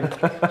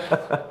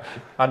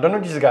 I don't know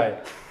this guy.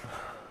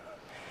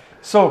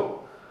 So,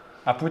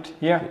 I put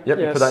here. Yep,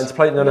 you Yes. put that into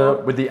play. No, No.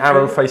 with the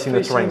arrow facing the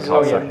Facing terrain the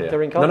card. so terrain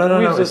here. card No,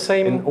 with the it's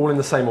same all in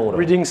the same order.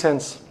 Reading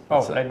sense. Oh,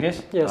 That's it. like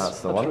this? Yes, That's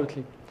the one.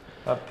 absolutely.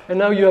 Up. And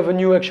now you have a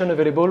new action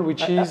available,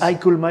 which is I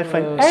call my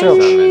friend.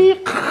 search.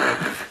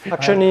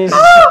 Action is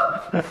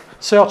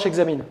search,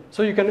 examine.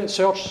 So you can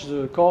search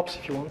the corpse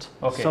if you want.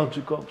 Okay. Search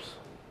the corpse.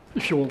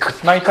 If you want.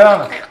 It's my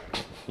turn.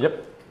 Yep.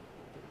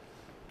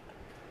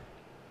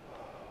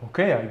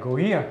 Okay, I go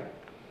here.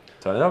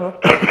 Turn it over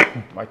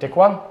I take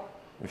one.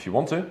 if you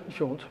want to. If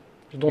you want.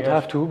 You don't Yes.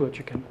 have to, but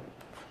you can.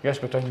 Yes,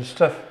 but I need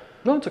stuff.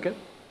 No, it's okay.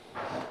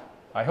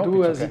 I hope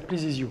Do it's as okay. it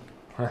pleases you.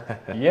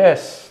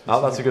 Yes.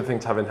 Oh, that's a good thing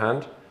to have in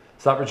hand.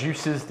 So that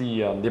reduces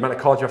the amount of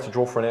cards you have to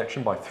draw for any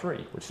action by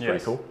 3, which is pretty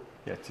Yes. cool.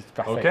 Yes, it's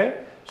perfect. Okay.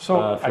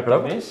 So I flip it got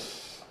over.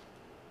 this.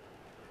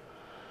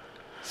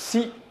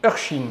 Sea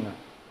urchin.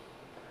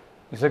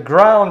 The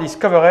ground is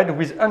covered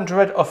with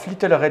hundreds of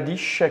little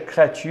reddish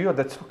creatures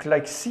that look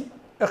like sea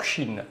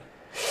urchin.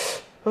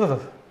 Ugh.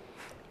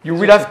 You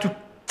will have to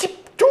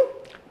tiptoe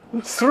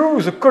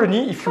through the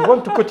colony if you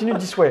want to continue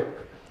this way.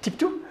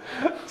 Tiptoe?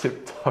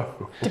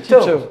 Tiptoe.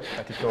 Tiptoe.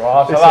 Oh, This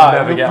ça va. will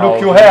never get Look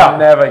old. your hair.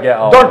 Never get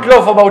old. Don't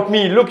laugh about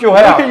me. Look your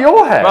hair. Look at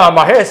your hair. Ah,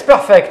 my hair is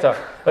perfect.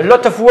 A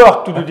lot of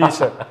work to do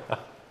this.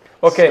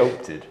 Okay.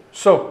 Sculpted.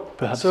 So,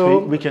 Perhaps So-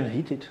 we can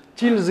hit it.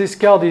 Till this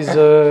card is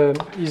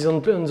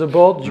on the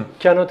board, you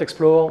cannot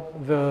explore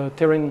the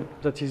terrain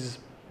that is,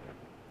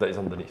 That is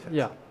underneath it.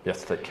 yeah, You have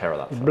to take care of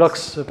that. it first.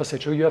 blocks the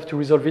passage. So you have to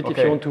resolve it if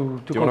Okay. you want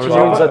to Do you wanna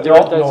continue in resolve that,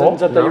 it? in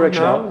that No,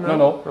 direction.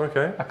 no.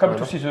 Okay. I come fair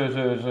to see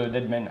the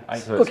dead man.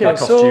 So Okay, that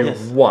costs so- you Yes.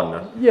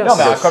 1. Yes. No,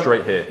 but Go I come-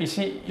 straight here. You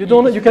see, You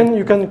don't. You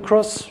can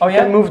cross. Oh, you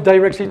yeah? can move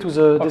directly to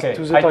the Okay,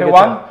 to the I pay target.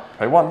 one.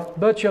 Pay 1.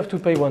 But you have to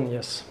pay one.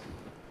 Yes.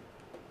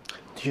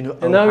 Do you know?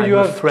 And how now you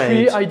I'm have afraid.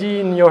 3 ID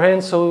in your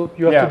hand, so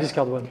you have Yeah. to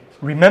discard one.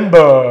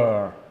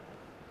 Remember.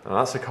 And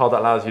that's a card that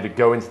allows you to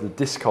go into the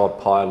discard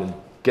pile and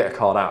get a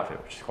card out of it,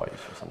 which is quite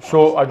useful sometimes.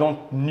 So I don't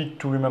need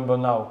to remember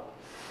now.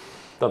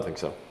 Don't think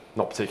so.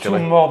 Not Two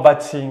particularly. more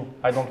bad things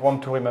I don't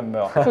want to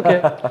remember.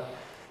 Okay.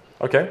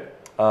 Okay.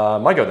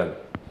 My go then.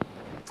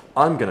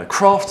 I'm going to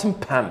craft some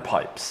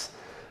panpipes.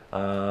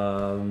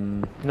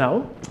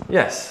 Now?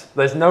 Yes,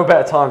 there's no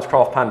better time to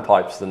craft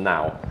panpipes than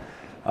now.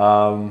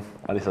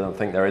 At least I don't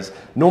think there is.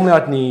 Normally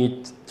I'd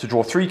need to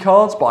draw 3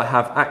 cards, but I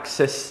have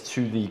access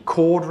to the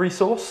cord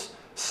resource.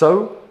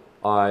 So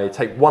I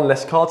take 1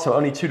 less card, so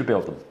only 2 to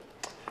build them.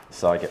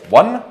 So I get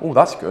 1, oh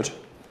that's good.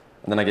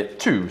 And then I get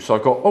 2, so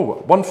I've got,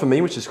 1 for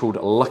me, which is called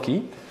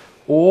Lucky.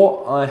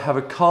 Or I have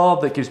a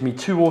card that gives me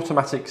 2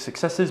 automatic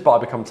successes, but I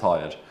become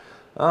tired.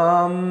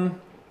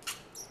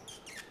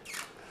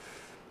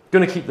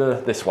 Gonna keep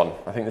this one.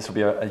 I think this will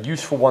be a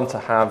useful one to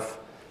have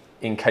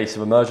in case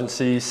of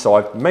emergencies. So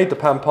I've made the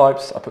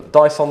panpipes, I put the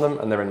dice on them,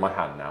 and they're in my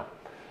hand now.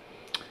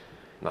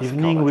 That's the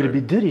Evening card I will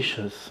drew. be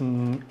delicious.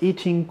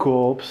 Eating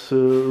corpse,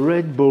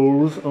 red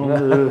balls,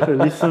 and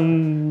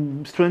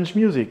listen strange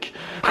music.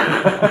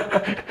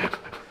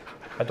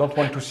 I don't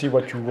want to see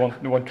what you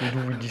want to do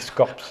with this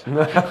corpse.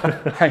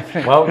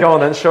 Well, go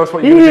on then, show us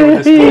what you're going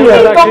to do with this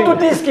Yeah. card. Yeah. Don't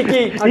do this,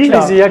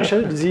 Kiki.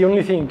 Actually, the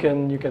only thing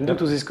you can do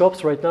to this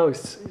corpse right now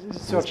is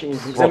searching,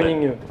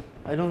 examining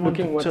I don't want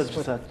Looking to what's- touch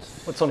what- that.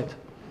 what's on it.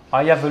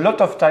 I have a lot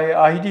of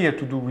idea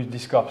to do with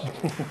this corpse.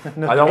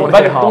 I don't want to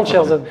But hear half don't of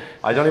share them. them.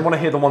 I don't even want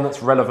to hear the one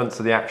that's relevant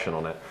to the action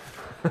on it.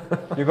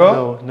 You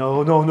go?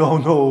 No.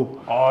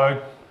 Oh,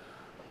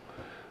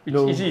 it's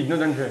No. easy, no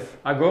danger.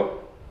 I go?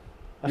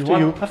 After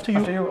you. After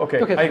you?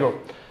 Okay, Okay. I go.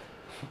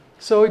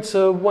 So it's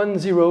a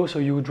 1-0, so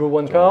you draw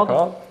one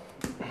card.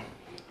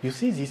 You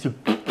see this?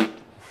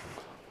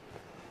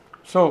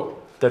 So,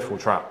 Deadfall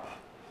Trap.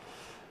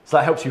 So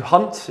that helps you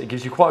hunt. It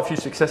gives you quite a few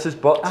successes,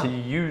 but to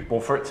use,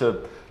 well, for it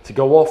to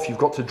go off, you've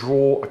got to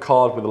draw a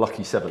card with a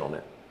lucky 7 on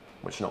it,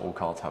 which not all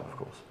cards have, of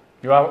course.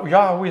 you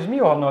are with me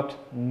or not?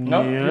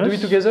 No? Yes. You do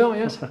it together,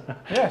 yes?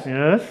 Yes.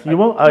 Yes. You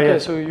want? Ah, Okay,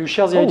 yes. so you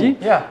share the ID,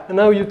 Yeah. and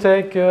now you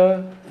take.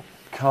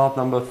 Card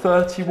number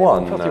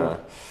 31. 31.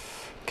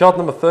 Card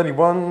number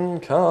 31.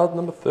 Card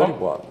number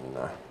 31.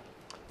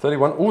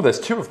 31. Oh, there's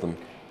 2 of them.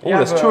 Oh, Yeah,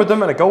 there's but- 2 of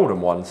them and a golden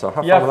one. So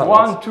have You fun have with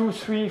that. 1, 2,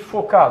 3,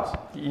 4 cards.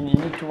 You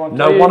need to want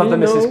No, Really? one of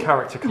them is his No.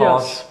 character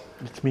card. Yes.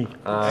 It's me.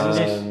 And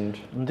this.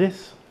 And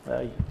This?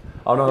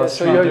 oh no, Yes, that's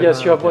so true. you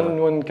have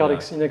Yeah. one card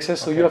Yeah. in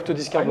excess, so Okay. you have to I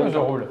discard know one the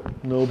card. rule.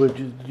 No, but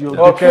you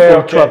Okay, the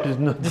okay. trap is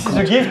not. This is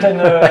a gift and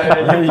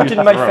you put it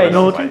in my Right. face.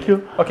 No, thank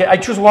you. Okay, I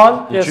choose one.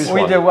 You Yes. choose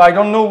With one. I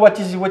don't know what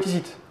is it. What is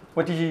it?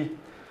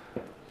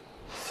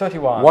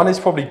 31. One is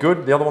probably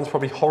good, the other one's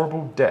probably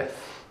horrible death.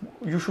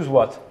 You choose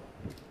what?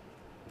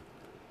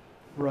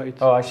 Right.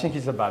 Oh, I think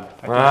it's a bad.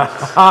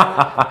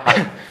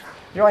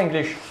 You're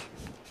English.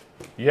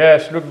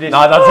 Yes, look this. No,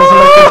 that doesn't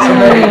look good to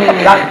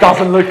me. That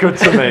doesn't look good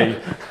to me.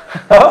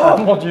 Oh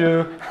mon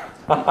Dieu.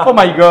 Oh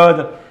my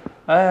God.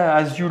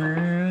 As you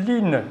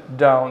lean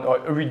down,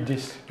 read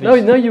this. Now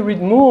Please. you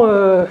read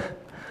more.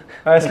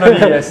 Slowly,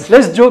 yes.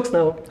 Less jokes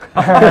now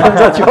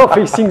that you are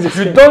facing this.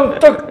 You thing. don't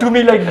talk to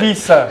me like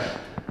this.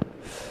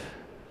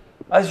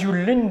 As you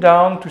lean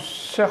down to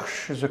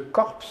search the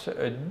corpse,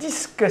 a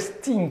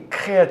disgusting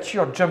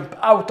creature jumps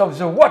out of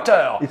the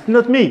water. It's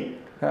not me.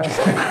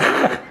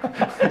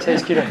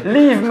 Says killer.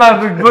 Leave my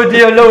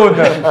body alone.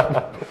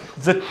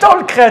 The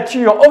tall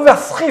creature, over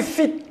 3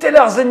 feet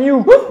taller than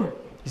you,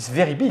 is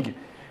very big.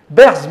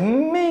 Bears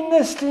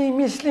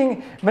menacingly.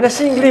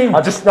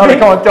 I just, no,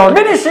 come on, go on.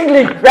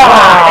 Menacingly.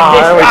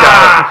 There we go.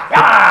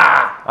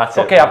 That's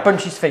it. Okay, I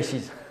punch his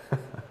faces.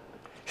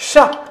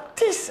 Sharp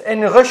teeth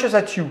and rushes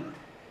at you.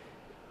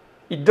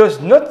 It does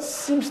not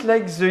seem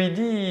like the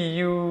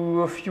idea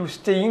of you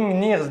staying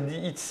near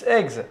its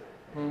eggs.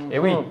 Eh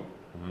oui.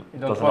 You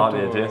don't Doesn't want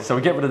like the to- idea. So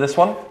we get rid of this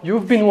one.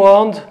 You've been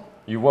warned.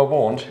 You were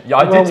warned. Yeah,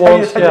 I You did were tell you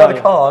warned, to take out the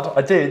yeah. card.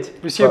 I did.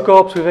 You see a But-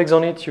 corpse with eggs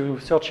on it. You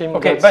search him.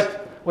 Okay, that's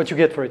but what you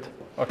get for it.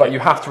 But you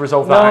have to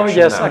resolve that No, action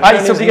yes, now. actually.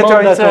 It's It's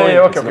obligatory. mandatory.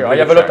 Okay, It's okay. an I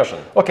have a lot of.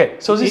 obligatory Okay,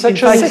 So this In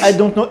action fact, is I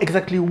don't know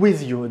exactly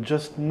with you,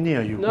 just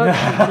near you. no,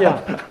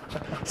 yeah.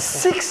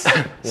 6?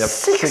 Yep,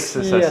 6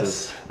 successes.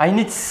 Yes. I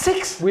need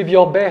 6? With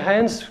your bare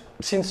hands,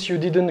 since you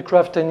didn't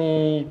craft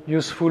any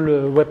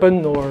useful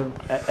weapon or...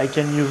 I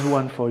can use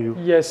one for you.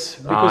 Yes,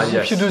 because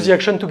yes. if you do the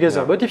action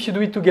together. Yeah. But if you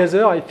do it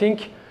together, I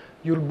think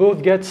you'll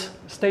both get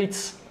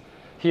states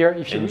here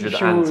if you, Injured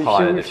and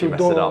tired if you mess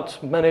it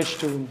up. don't manage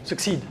to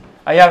succeed.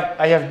 I have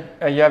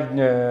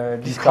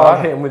this You can't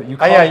card. hit him with. You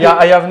Ah, can't yeah,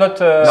 I have not.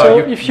 No, So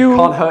you, if you you-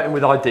 can't hurt him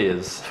with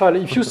ideas. Fal,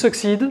 if you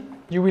succeed,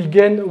 you will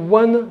gain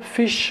 1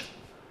 fish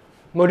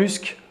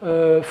mollusk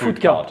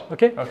food card.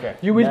 Okay? Okay.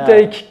 You will Yeah.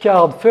 take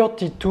card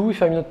 32,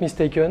 if I'm not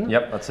mistaken.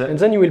 Yep, that's And it.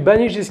 then you will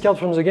banish this card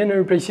from the game and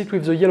replace it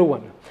with the yellow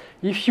one.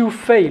 If you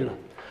fail,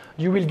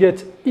 you will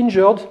get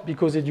injured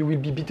because you will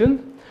be beaten,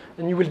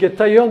 and you will get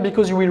tired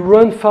because you will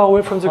run far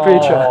away from the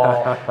creature.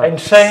 Oh, and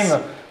shame.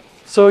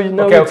 So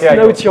now, Okay, it's, okay, I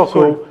now know. it's your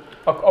call.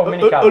 How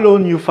many cards?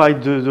 Alone you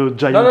fight the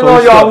giant No,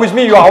 toaster. you are with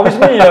me. You are with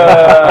me.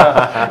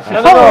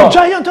 Oh,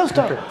 giant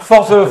toaster!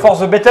 For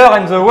the better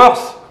and the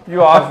worse,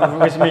 you are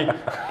with me.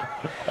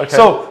 Okay.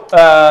 So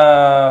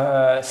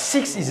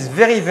 6 is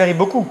very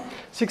beaucoup.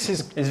 6 is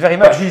It's very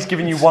but much. he's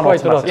giving you It's one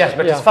quite a lot. automatic. Yes,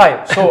 but Yeah. it's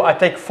 5. So I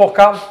take 4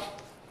 cards.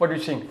 What do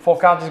you think? 4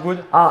 cards is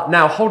good.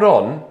 Now hold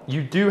on.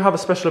 You do have a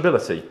special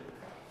ability.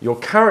 Your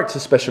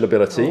character's special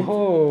ability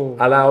Oh,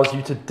 allows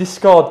you to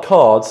discard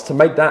cards to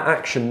make that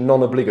action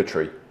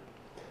non-obligatory.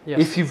 yes.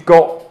 If you've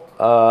got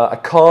a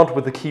card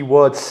with the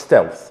keyword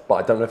stealth, but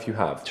I don't know if you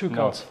have. 2 No.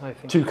 cards, I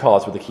think. 2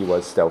 cards with the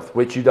keyword stealth,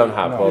 which you don't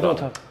have. No, well You don't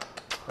done. have.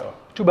 No.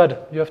 Too bad.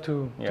 You have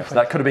to. Yes. So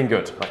that could have been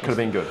good. That could have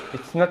been good.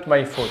 It's not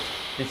my fault.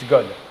 It's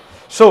God.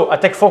 So I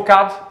take 4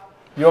 cards.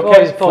 You Four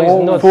okay? is, four is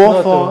not, Four, not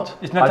a four. lot.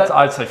 It's not. that-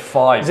 I'd say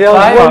 5. There's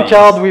Five? 1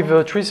 card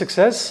with 3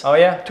 success, Oh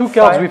yeah. 2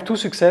 cards 5. with 2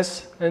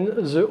 success, and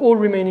the all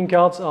remaining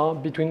cards are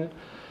between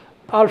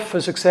half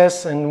a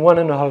success and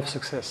 1.5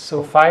 success.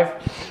 So 5.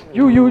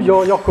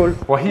 your call.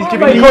 Well, he's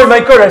giving you.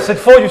 Michael. I said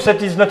 4. You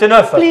said it's not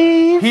enough.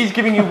 He's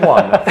giving you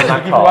 1 from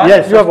that Give card. one?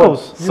 Yes, You of have one.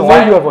 course. You So know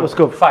I- you have one. Let's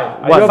go. 5.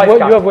 I You have have 5 one-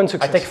 cards. you have one I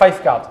success. take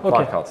 5 cards. Okay.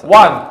 5 cards.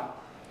 1,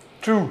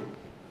 2,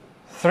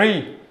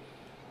 3,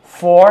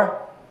 4,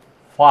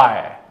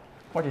 5.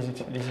 What is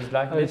it? This is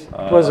like this.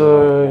 It was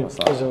what's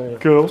that?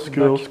 Girls,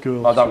 girls,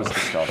 girls. Oh, that was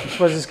discarded. it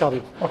was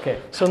discarded. Okay.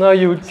 So now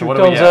you what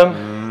do turn we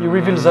them, you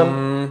reveal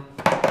them.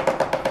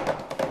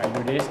 I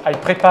do this. I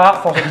prepare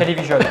for the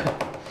television.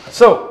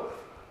 So.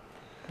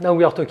 Now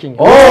we are talking.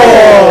 So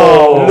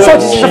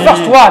this is the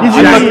first one. Easy,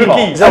 I'm not easy.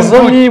 lucky. There's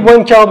only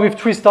 1 card with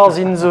 3 stars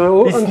in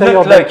the It's entire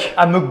not deck. like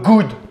I'm a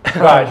good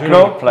guy, you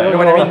know? player. You know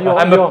what I mean?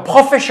 I'm a You're-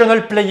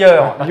 professional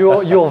player.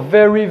 You're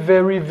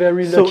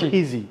very So lucky.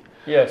 easy.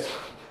 Yes.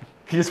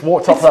 He just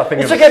walked up that thing.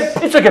 It's and- a game.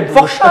 It's a game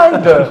for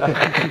child.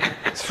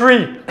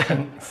 3,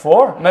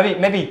 4, maybe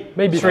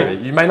Maybe 3,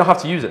 You may not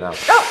have to use it now.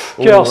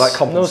 Ooh, Curse, that no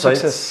compensates.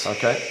 success.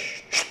 Okay.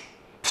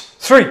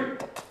 3,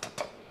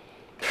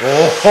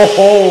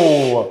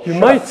 Oh, You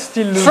might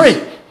still lose. 3,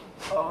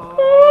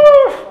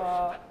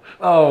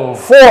 oh.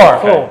 4.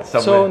 Four. so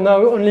So we- now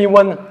only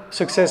 1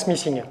 success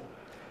missing.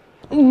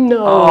 No,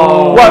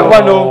 Oh.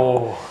 1,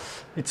 no.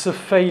 it's a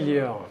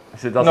failure.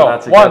 So it doesn't No.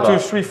 add 1, together. 2,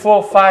 3,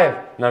 4, 5,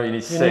 No, you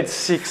need You need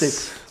 6.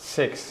 6.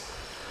 6.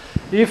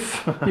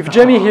 If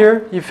Jamie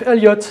here, if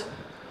Elliot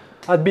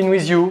had been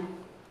with you,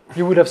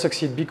 he would have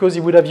succeeded because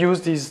he would have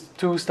used these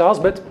 2 stars,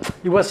 but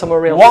he was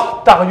somewhere else.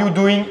 What are you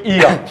doing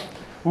here?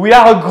 We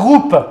are a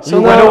group. So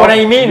you now- know what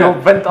I mean? You're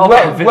vent off we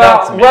and vent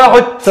out to me. are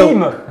a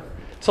team.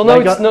 So now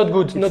Like it's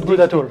a- not good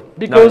at all.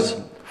 Because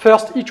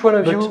first each one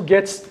of you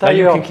gets No,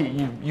 you tired. can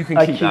keep, you can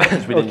I keep keep- that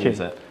because we didn't okay. use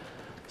it.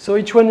 So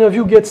each one of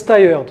you gets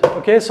tired.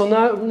 Okay, so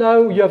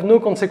now you have no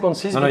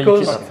consequences No, you keep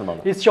because that for the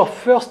moment. it's your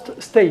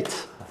first state.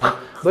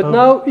 But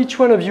now each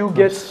one of you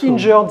gets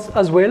injured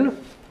as well.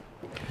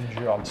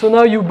 So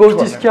now you both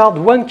discard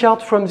 1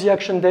 card from the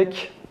action deck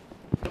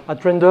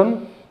at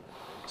random.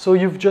 So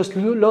you've just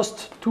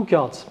lost 2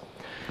 cards.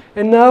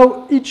 And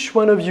now each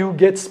one of you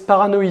gets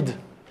paranoid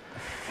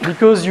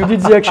because you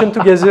did the action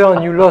together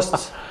and you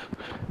lost.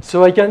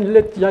 So I can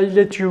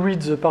let you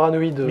read the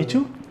paranoid. Me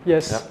too?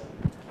 Yes.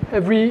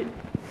 Every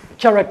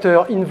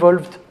character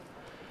involved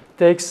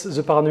takes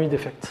the paranoid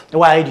effect.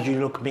 Why did you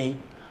look me?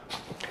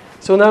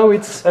 So now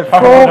it's 4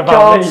 About me,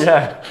 cards.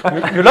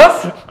 yeah. You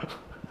laugh?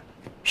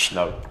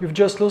 No. You've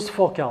just lost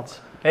 4 cards.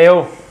 Hey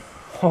oh.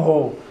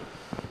 Oh.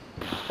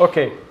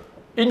 Okay.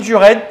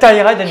 Injured,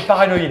 tired, and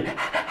paranoid.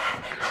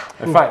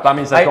 In fact, that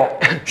means I- they've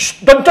got.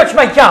 Shh, don't touch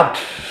my card.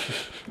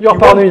 You're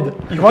paranoid.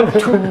 You want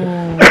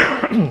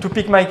to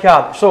pick my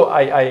card. So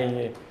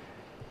I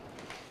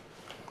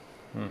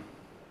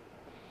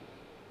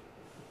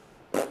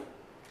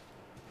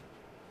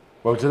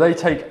Well, do they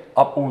take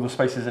up all the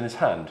spaces in his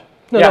hand?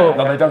 No, Yeah. no.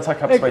 No, they don't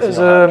take up space in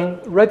The your hand.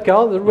 red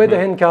card, the red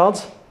hand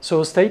cards,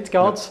 so state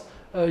cards,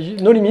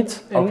 no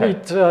limit, and Okay.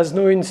 it has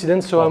no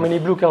incidence, so how many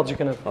blue cards you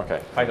can have. Okay.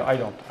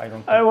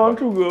 don't. I want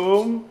to go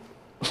home.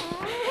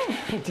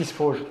 It is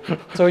full.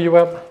 So you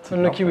were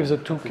unlucky with the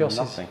 2 curses.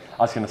 Nothing.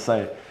 I was going to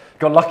say,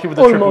 got lucky with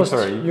the Almost.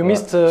 triple 3. You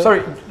missed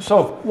Sorry.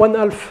 So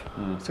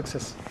 1/2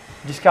 success.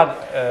 discard.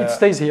 It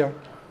stays here.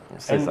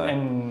 See you later.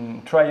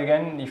 And try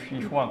again if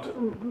you want.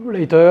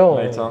 Later.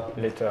 Later.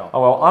 Later.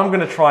 Oh well, I'm going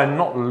to try and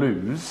not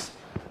lose.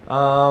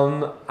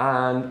 And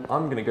I'm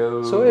going to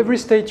go... So every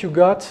state you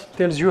got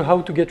tells you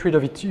how to get rid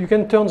of it. You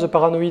can turn the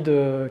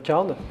paranoid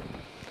card,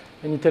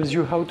 and it tells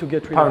you how to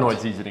get rid of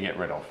Paranoid's it. easy to get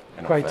rid of,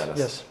 in all Right, fairness.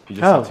 yes. You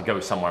just have to go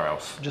somewhere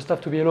else. You just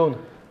have to be alone.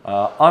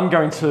 I'm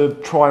going to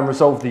try and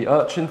resolve the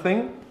urchin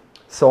thing.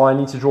 So I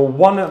need to draw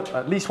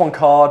at least one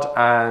card,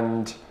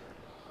 and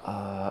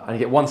I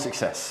get one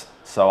success.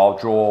 So I'll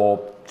draw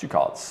 2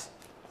 cards.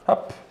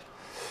 Up.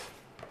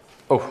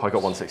 Oh, I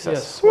got one success.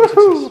 Yes, one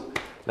success.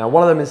 Now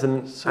one of them is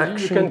an So you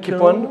action can keep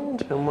card, one.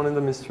 and one of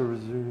them is to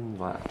resume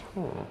that.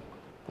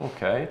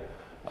 Okay.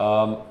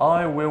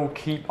 I'll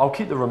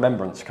keep the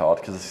remembrance card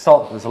because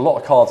there's a lot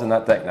of cards in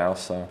that deck now.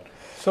 So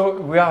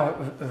we are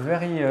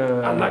very.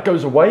 And that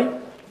goes away.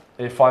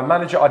 If I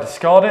manage it, I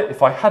discard it.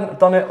 If I hadn't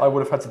done it, I would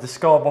have had to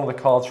discard one of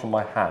the cards from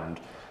my hand.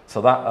 So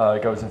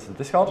that goes into the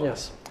discard.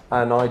 Yes.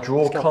 And I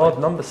draw Discard card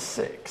plate. number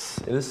 6.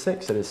 It is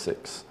 6. It is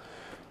 6.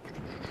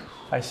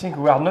 I think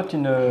we are not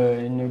in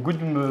a good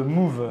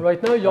move.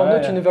 Right now, you're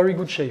not in a very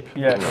good shape.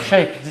 Yeah,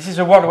 shape. This is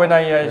a word when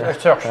I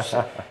search.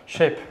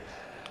 Shape.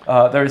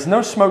 There is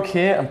no smoke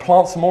here, and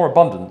plants are more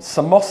abundant.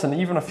 Some moss and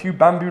even a few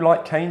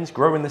bamboo-like canes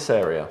grow in this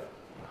area.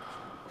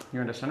 You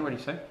understand what he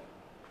said?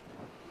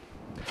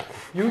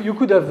 You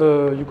could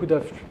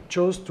have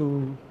chose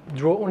to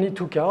draw only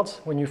 2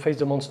 cards when you face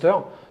the monster,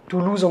 to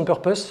lose on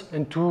purpose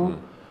and to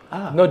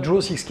not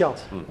draw 6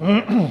 cards.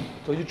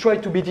 So you try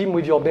to beat him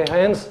with your bare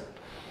hands.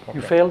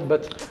 You failed,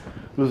 but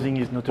Losing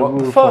is not a Well,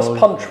 rule. the first for-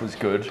 punch was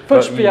good.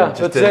 punch, but you yeah,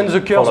 just but then didn't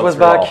the curse follow was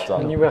through back, after.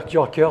 and you were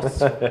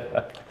cursed.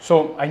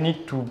 So I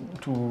need to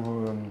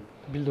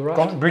Build a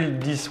raft.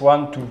 build this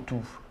one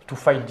to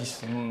fight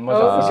this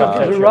mother.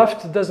 The creature.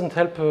 raft doesn't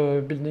help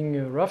building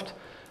a raft.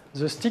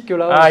 The stick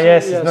allows. Ah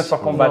yes, it's not for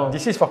combat. No.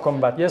 This is for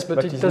combat. Yes, but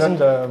it it's doesn't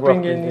not,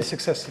 bring work any with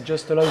success. It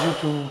just allows you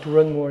to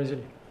run more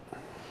easily.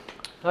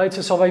 It's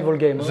a survival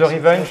game. this. huh? The So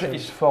it's revenge not a-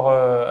 is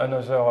for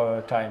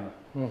another time.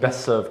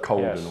 Best served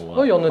cold Yes. and all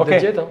that. Oh, you're not Okay.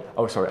 dead yet. Huh?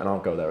 Oh, sorry, and I'll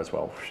go there as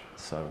well.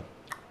 So,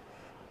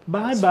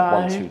 Bye it's bye.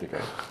 1, 2 to go.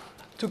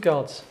 2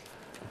 cards.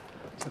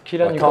 So I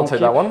Killan, you can't can take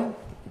that keep. one,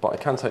 but I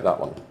can take that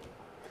one.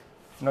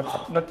 Not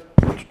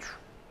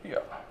yeah.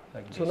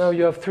 Like So this. now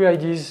you have 3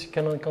 IDs.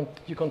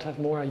 You can't have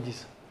more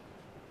IDs.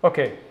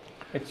 Okay,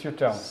 it's your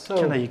turn. So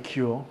Can I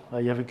cure?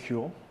 I have a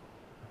cure.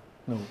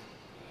 No.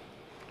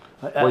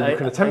 Well, you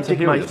can attempt to take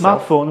heal my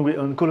yourself. smartphone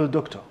and call a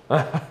doctor. you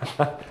have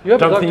Don't a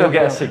doctor think you'll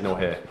get here, a signal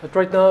here. but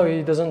right now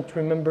he doesn't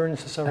remember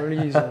necessarily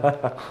his.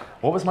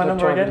 What was my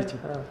number Doctor again? ability.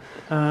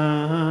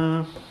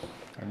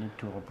 I need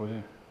to repose.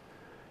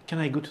 Can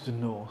I go to the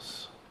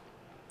north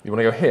You want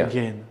to go here?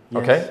 again?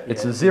 Okay,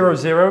 Yes, it's yes. a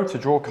 0-0 to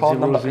draw card 0-0.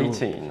 number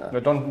 18.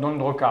 But don't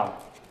draw card.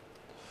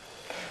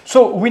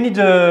 So we need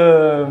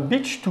a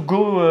beach to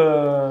go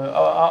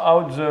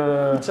out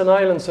the. It's an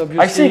island, so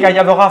obviously. I think I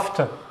have a raft.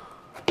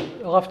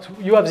 Raft.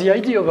 You have the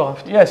ID of a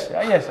raft. Yes,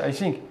 yes, I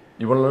think.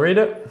 You want to read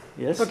it?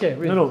 Yes. Okay,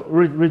 read No,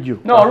 read you.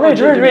 No, read.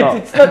 No.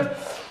 It's not.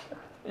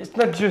 It's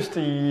not just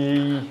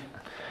a.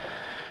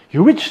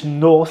 You reach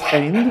north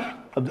end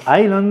of the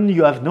island.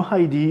 You have no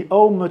idea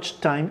how much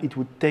time it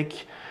would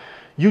take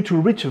you to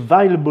reach a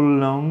viable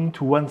land.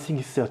 To one thing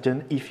is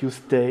certain: if you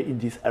stay in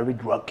this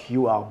arid rock,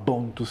 you are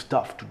bound to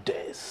starve to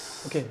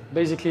death. Okay,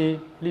 basically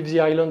leave the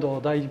island or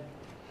die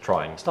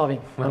Trying.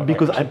 starving. And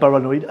because I'm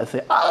paranoid, I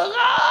say,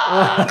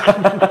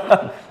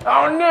 Oh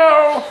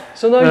no!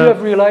 So now you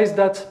have realized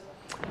that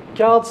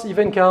cards,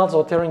 event cards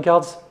or terrain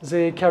cards,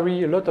 they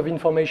carry a lot of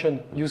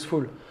information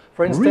useful.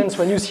 For instance,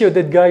 when you see a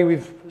dead guy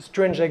with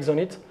strange eggs on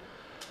it,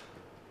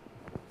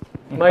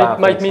 Bad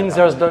might things mean happen.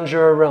 there's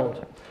danger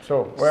around.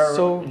 So where?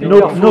 So be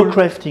no careful.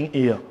 crafting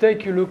here.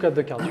 Take a look at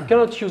the card. You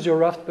cannot use your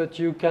raft, but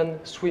you can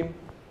swim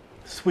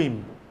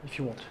Swim. if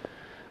you want.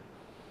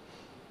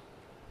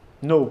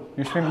 No.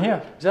 You swim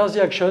here. There's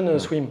the action,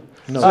 swim.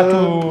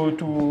 No.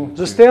 To.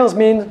 The stairs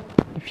mean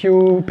if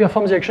you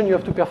perform the action, you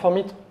have to perform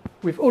it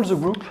with all the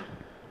group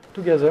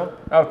together.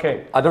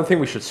 Okay. I don't think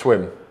we should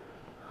swim.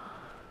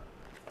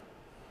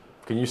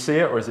 Can you see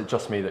it, or is it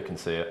just me that can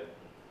see it?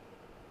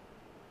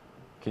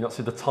 Can you not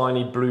see the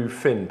tiny blue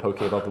fin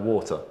poking above the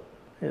water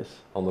Yes.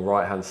 on the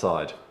right-hand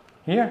side?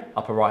 Here.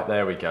 Upper right,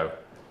 there we go.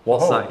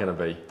 What's Oh. that going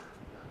to be?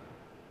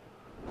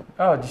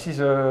 Oh, this is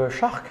a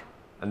shark.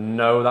 And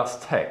no, that's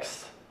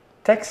text.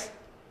 Text.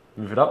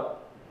 Move it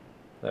up.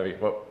 There we go.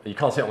 Well, you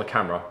can't see it on the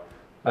camera.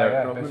 There,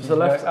 yeah, move but to it's the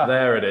left. like- ah.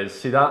 There it is.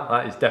 See that?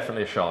 That is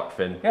definitely a shark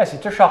fin. Yes,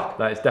 it's a shark.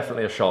 That is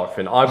definitely a shark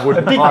fin. I would.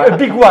 A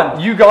big one.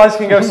 You guys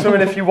can go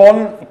swimming if you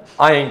want.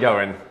 I ain't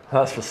going.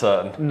 That's for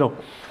certain. No.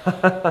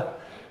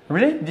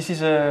 Really? This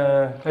is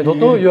a. I don't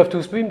know, you have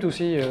to swim to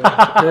see.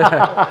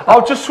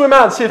 I'll just swim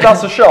out and see if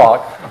that's a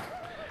shark.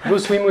 Go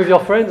swim with your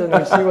friends and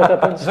we'll see what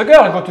happens. The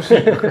girl go to see.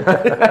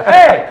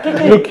 Hey,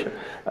 Kiki. Look,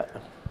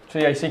 So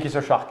yeah, I think it's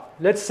a shark.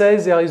 let's say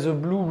there is a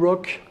blue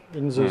rock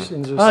in the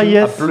Ah, sea.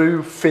 yes. A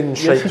blue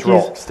fin-shaped Yes, it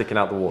rock is. sticking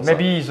out the water.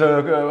 Maybe it's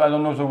a, I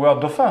don't know the word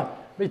dauphin.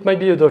 It might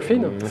be a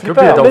dolphin. Could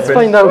be a Let's dolphin.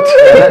 find out.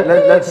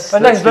 Let's A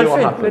nice see what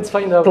dolphin. happens. Let's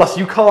find out. Plus,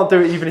 you can't do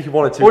it even if you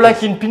wanted to. Or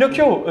like in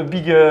Pinocchio, a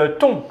big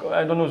tongue.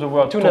 I don't know the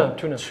word. Tuna, tongue.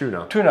 tuna.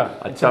 Tuna. Tuna.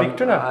 I It's a big don't-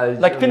 tuna.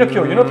 Like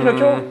Pinocchio. You know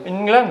Pinocchio in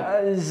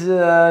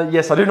England?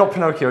 Yes, I do know what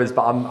Pinocchio is,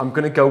 but I'm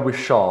going to go with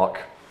shark.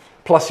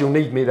 Plus, you'll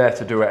need me there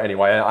to do it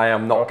anyway. I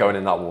am not going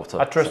in that water.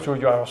 I trust you.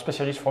 You are a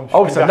specialist from.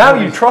 Oh, so Spielberg now you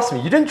movies. trust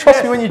me. You didn't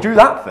trust me when you do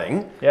that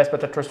thing. Yes,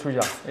 but I trust you.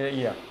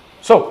 Yeah.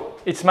 So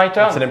it's my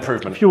turn. It's an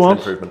improvement. If you It's an want.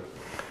 improvement.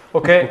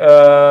 Okay.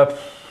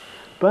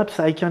 Perhaps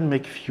I can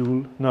make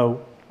fuel.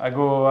 No. I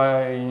go.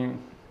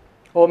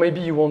 Or maybe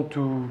you want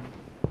to.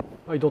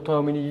 I don't know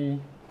how many.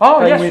 Oh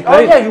time yes. we Oh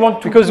played, yeah. You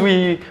want to? Because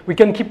we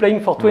can keep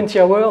playing for 20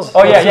 hours.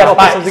 Oh yeah. That's Yeah. the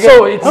purpose of the game.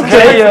 So it's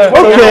very.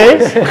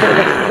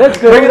 Okay. Let's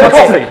go. Bring the Let's-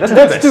 coffee. Let's do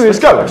let's this. do it. Let's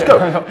go.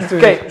 Let's go.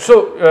 Okay. So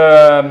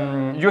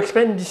you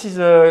explained this is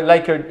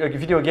like a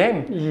video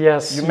game.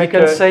 Yes, You you, make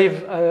can a- save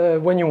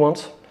when you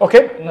want.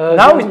 Okay.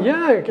 Now.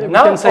 yeah, we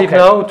now? can save Okay.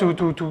 now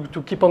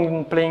to keep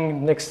on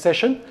playing next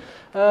session.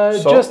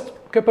 So- Just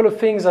a couple of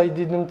things I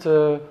didn't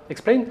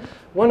explain.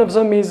 One of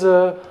them is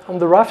on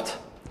the raft.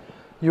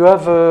 You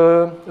have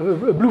a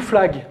blue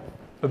flag.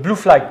 A blue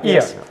flag here.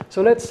 Yes.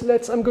 So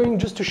let's. I'm going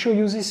just to show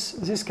you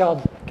this card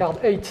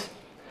 8.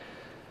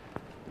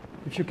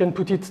 If you can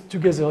put it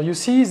together, you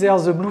see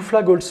there's a blue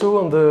flag also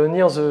on the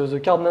near the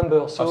card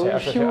number. So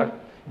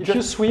if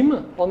you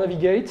swim or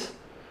navigate,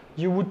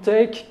 you would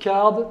take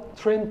card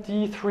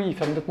 23,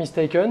 if I'm not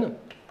mistaken,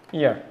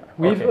 Here.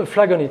 with Okay. a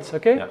flag on it.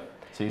 Okay. Yeah.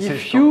 So you see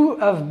If you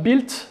have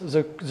built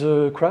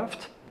the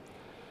craft,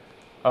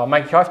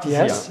 Minecraft is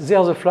yes,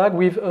 there's a flag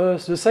with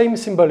the same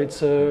symbol.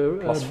 It's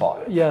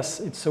 +5. Yes,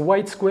 it's a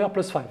white square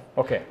 +5. here.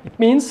 Okay. It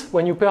means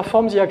when you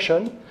perform the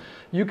action,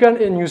 you can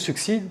and you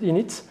succeed in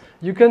it,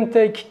 you can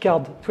take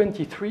card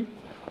 23,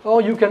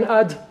 or you can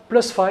add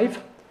 +5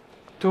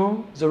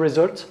 to the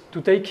result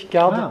to take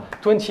card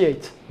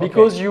 28,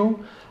 because you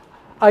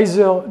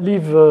either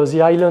leave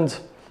the island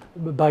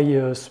by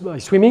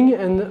swimming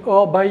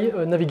or by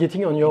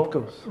navigating on your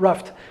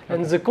raft,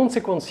 and the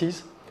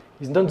consequences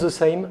is not the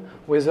same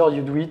whether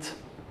you do it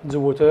in the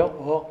water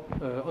or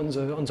on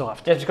the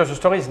raft. Yes, because the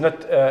story is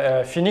not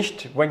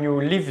finished when you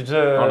leave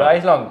the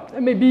island.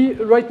 And maybe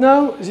right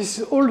now, this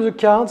is all the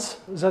cards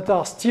that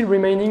are still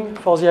remaining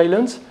for the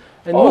islands,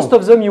 and most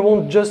of them you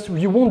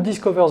won't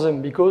discover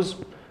them because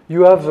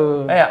you have.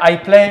 Yeah, I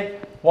play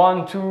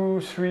 1,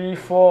 2, 3,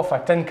 4,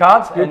 5, 10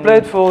 cards. You and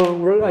played for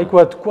like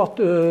what?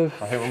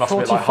 I think we must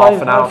be like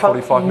half an hour,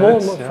 45 more,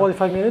 minutes. Yeah.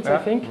 45 minutes, I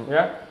Yeah. think.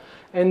 Yeah.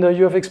 And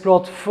you have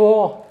explored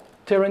 4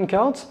 terrain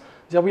cards.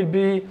 There will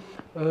be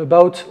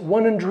about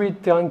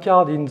 100 terrain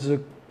cards in the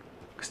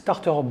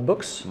starter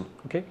box.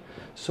 Okay,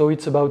 so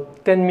it's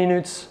about 10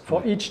 minutes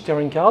for each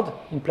terrain card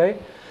in play.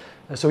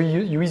 So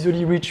you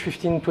easily reach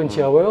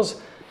 15-20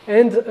 hours,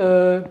 and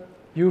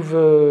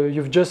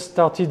you've just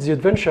started the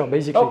adventure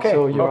basically. Okay,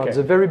 So you're okay. at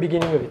the very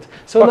beginning of it.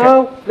 So Okay.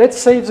 now let's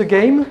save the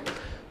game.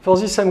 For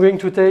this, I'm going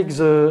to take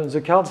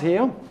the cards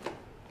here.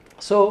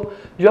 So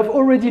you have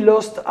already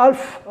lost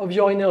half of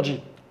your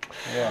energy.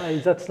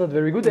 That's not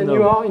very good, and No.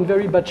 you are in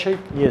very bad shape.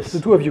 Yes. The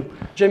two of you.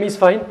 Jamie is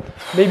fine,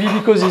 maybe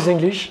because he's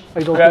English. I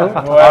don't Yeah. know.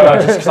 Oh, no,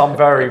 just because I'm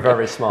very,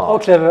 very smart. How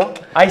clever.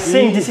 I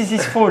think this is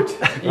his fault.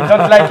 He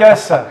don't like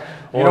us.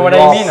 You know what I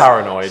You're mean?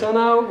 paranoid. So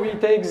now we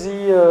take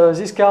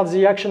this card,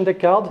 the action deck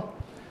card,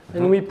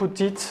 and we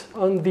put it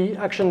on the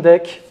action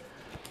deck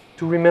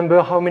to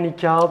remember how many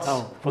cards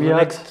For we the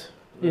had next.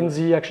 in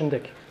the action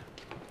deck.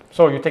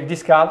 So you take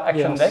this card,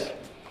 action Yes. deck,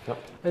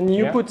 And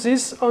you Yeah. put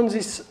this on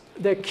this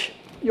deck,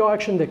 your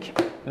action deck.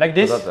 like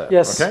this. Put that there.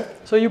 Yes. Okay.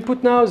 So you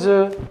put now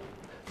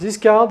this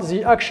card,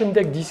 the action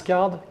deck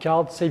discard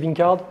card, saving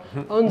card,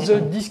 on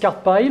the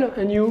discard pile,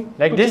 and you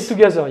Like put this? it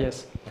together.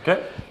 Yes. Okay.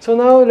 So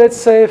now let's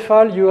say,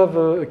 Fal, you have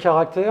a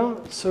character.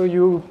 So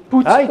you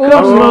put I all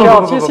can't the remember.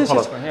 cards. Yes, yes,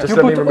 yes. Just You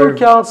let me put all remove-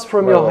 cards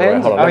from your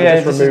hand. Hold on, Oh let me yeah,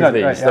 just this is remove not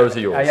these. right, yeah. Those are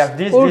yours. I have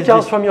this, All this,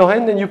 cards this, from your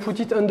hand, and you put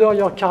it under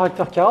your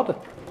character card.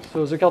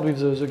 So the card with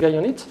the guy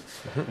on it.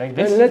 like And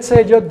this. let's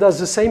say Elliot does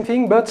the same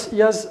thing, but he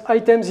has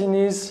items in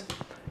his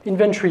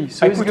inventory.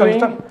 So I he's put on going.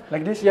 top,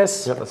 like this.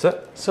 Yes. Yep, that's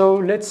it. So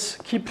let's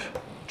keep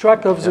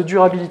track of the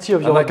durability of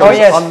And your that items. goes,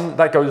 yes.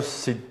 that goes,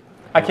 see,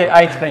 Okay,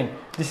 I explain.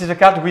 This is a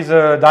card with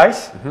a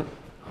dice.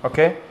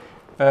 Okay.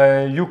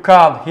 Your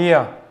card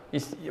here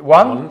is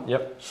 1.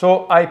 Yep.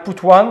 So I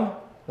put 1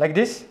 like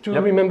this. To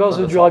Yep. remember the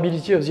That's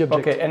durability of the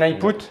object. Okay, and I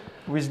put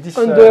with this.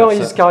 Under that's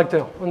his it.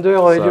 character, under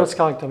Elliot's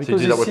character, you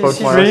because do that this with both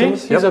is my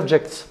items? his Yep.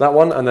 objects. That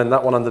one, and then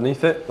that one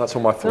underneath it. That's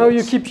all my thoughts. Now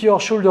you keep your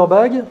shoulder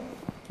bag.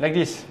 like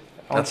this.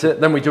 That's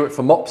it. Then we do it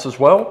for mops as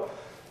well.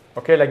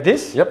 Okay, like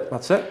this. Yep,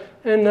 that's it.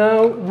 And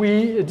now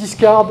we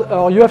discard,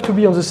 or you have to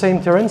be on the same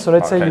terrain, so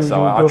let's say Okay, you, so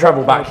you I go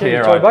travel back okay, you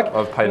here, travel back.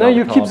 I've paid Now out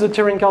you the keep card. the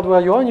terrain card where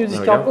you are, and you we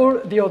discard go. all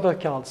the other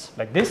cards.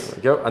 Like this. There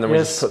we go. And then we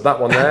Yes. just put that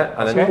one there,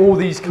 and then Okay. all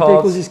these You take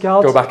all cards, these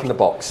cards. go back in the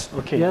box.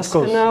 Okay, Yes, of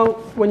course. and now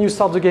when you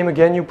start the game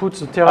again, you put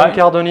the terrain I-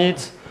 card on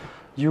it,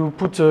 You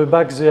put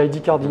back the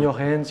ID card in your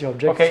hands, your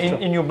objects.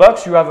 Okay, in your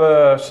box you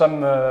have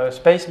some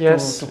space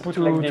yes, to put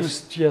like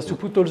this. Yes, to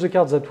put all the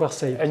cards that were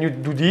saved. And you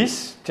do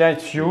this,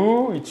 it's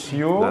you,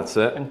 That's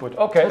it. and put,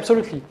 okay.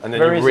 Absolutely. And then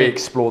Very you easy.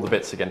 re-explore the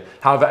bits again.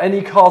 However,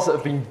 any cards that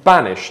have been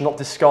banished, not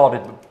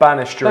discarded, but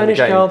banished during Banished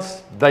the game,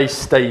 cards. they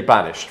stay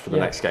banished for the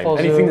Yeah, next game. for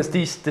Anything the-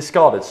 that's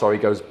discarded, sorry,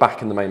 goes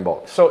back in the main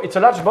box. So it's a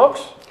large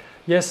box?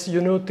 Yes,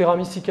 you know Terra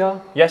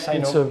Mystica? Yes, I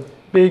It's know. a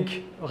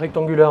big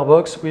rectangular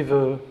box with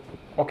a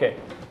Okay,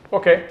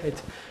 okay.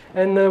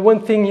 And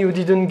one thing you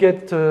didn't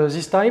get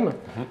this time,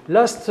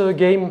 last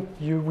game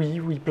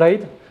we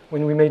played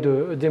when we made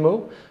a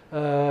demo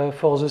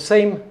for the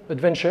same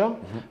adventure,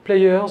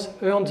 players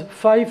earned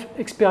 5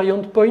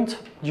 experience points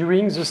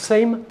during the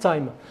same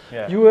time.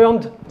 Yeah. You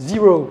earned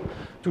 0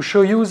 to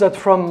show you that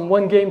from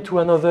one game to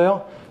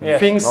another, Yes.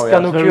 things Oh, yeah.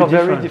 can It's occur very very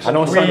different. differently. And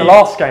also in the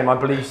last game, I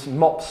believe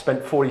Mop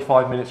spent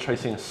 45 minutes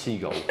chasing a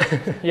seagull,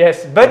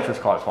 Yes, which but was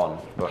quite fun.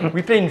 But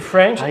we play in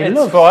French, I and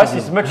love for us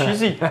seagull. it's much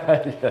easy.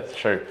 that's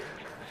true.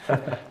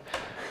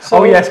 So-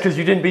 Oh yes, because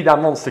you didn't beat that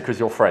monster because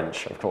you're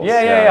French, of course.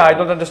 Yeah, I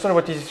don't understand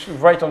what is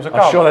right on the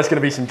card. I'm sure there's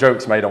going to be some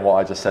jokes made on what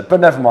I just said, but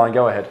never mind,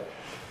 go ahead.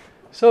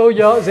 So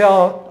yeah, there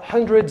are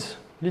hundreds,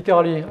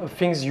 literally, of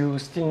things you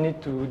still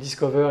need to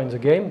discover in the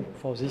game.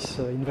 For this,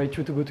 I invite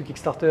you to go to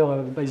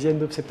Kickstarter by the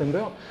end of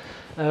September.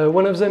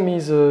 One of them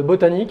is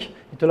Botanic.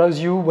 It allows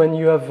you, when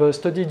you have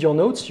studied your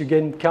notes, you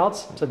gain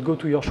cards that go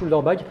to your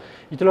shoulder bag.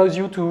 It allows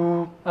you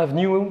to have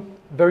new,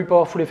 very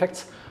powerful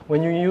effects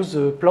when you use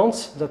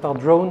plants that are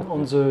drawn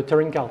on the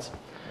terrain cards.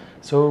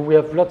 So we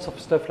have lots of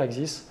stuff like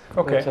this.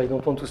 Okay. But I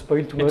don't want to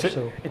spoil too much.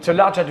 So It's a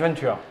large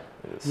adventure.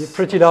 yeah,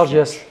 pretty large,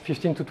 yes.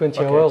 15 to 20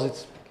 Okay. hours.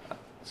 It's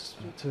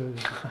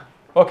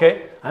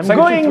Okay. I'm Thank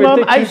you. going, It will Mom.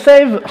 take I you-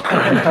 save.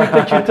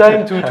 take you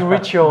time to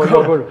reach your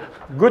goal.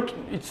 Good.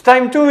 It's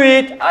time to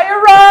eat. I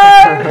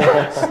arrived.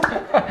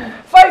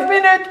 5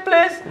 minutes,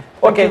 please.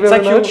 Okay. you very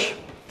Thank you. much.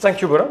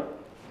 Thank you, Bolo.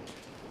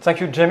 Thank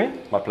you, Jamie.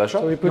 My pleasure.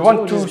 So we put You want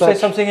all to this say back.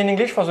 something in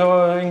English for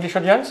the English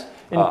audience?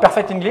 In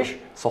perfect English?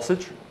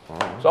 Sausage? Oh,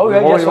 What yeah,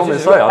 do you want me sausage. to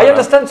say? I don't I know.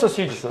 understand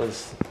sausage.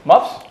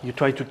 Mops? You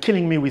try to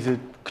killing me with a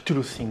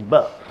Cthulhu thing,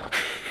 but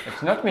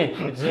It's not me.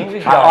 It's the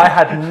English I guy.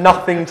 had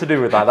nothing to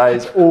do with that. That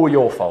is all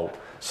your fault.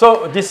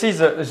 So this is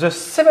the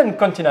 7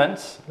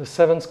 continents. The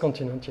 7th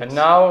continent, yes. And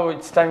now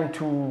it's time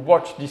to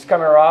watch this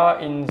camera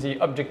in the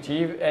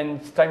objective, and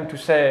it's time to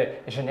say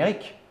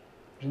générique.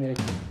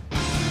 Générique.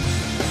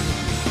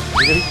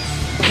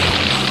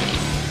 Générique.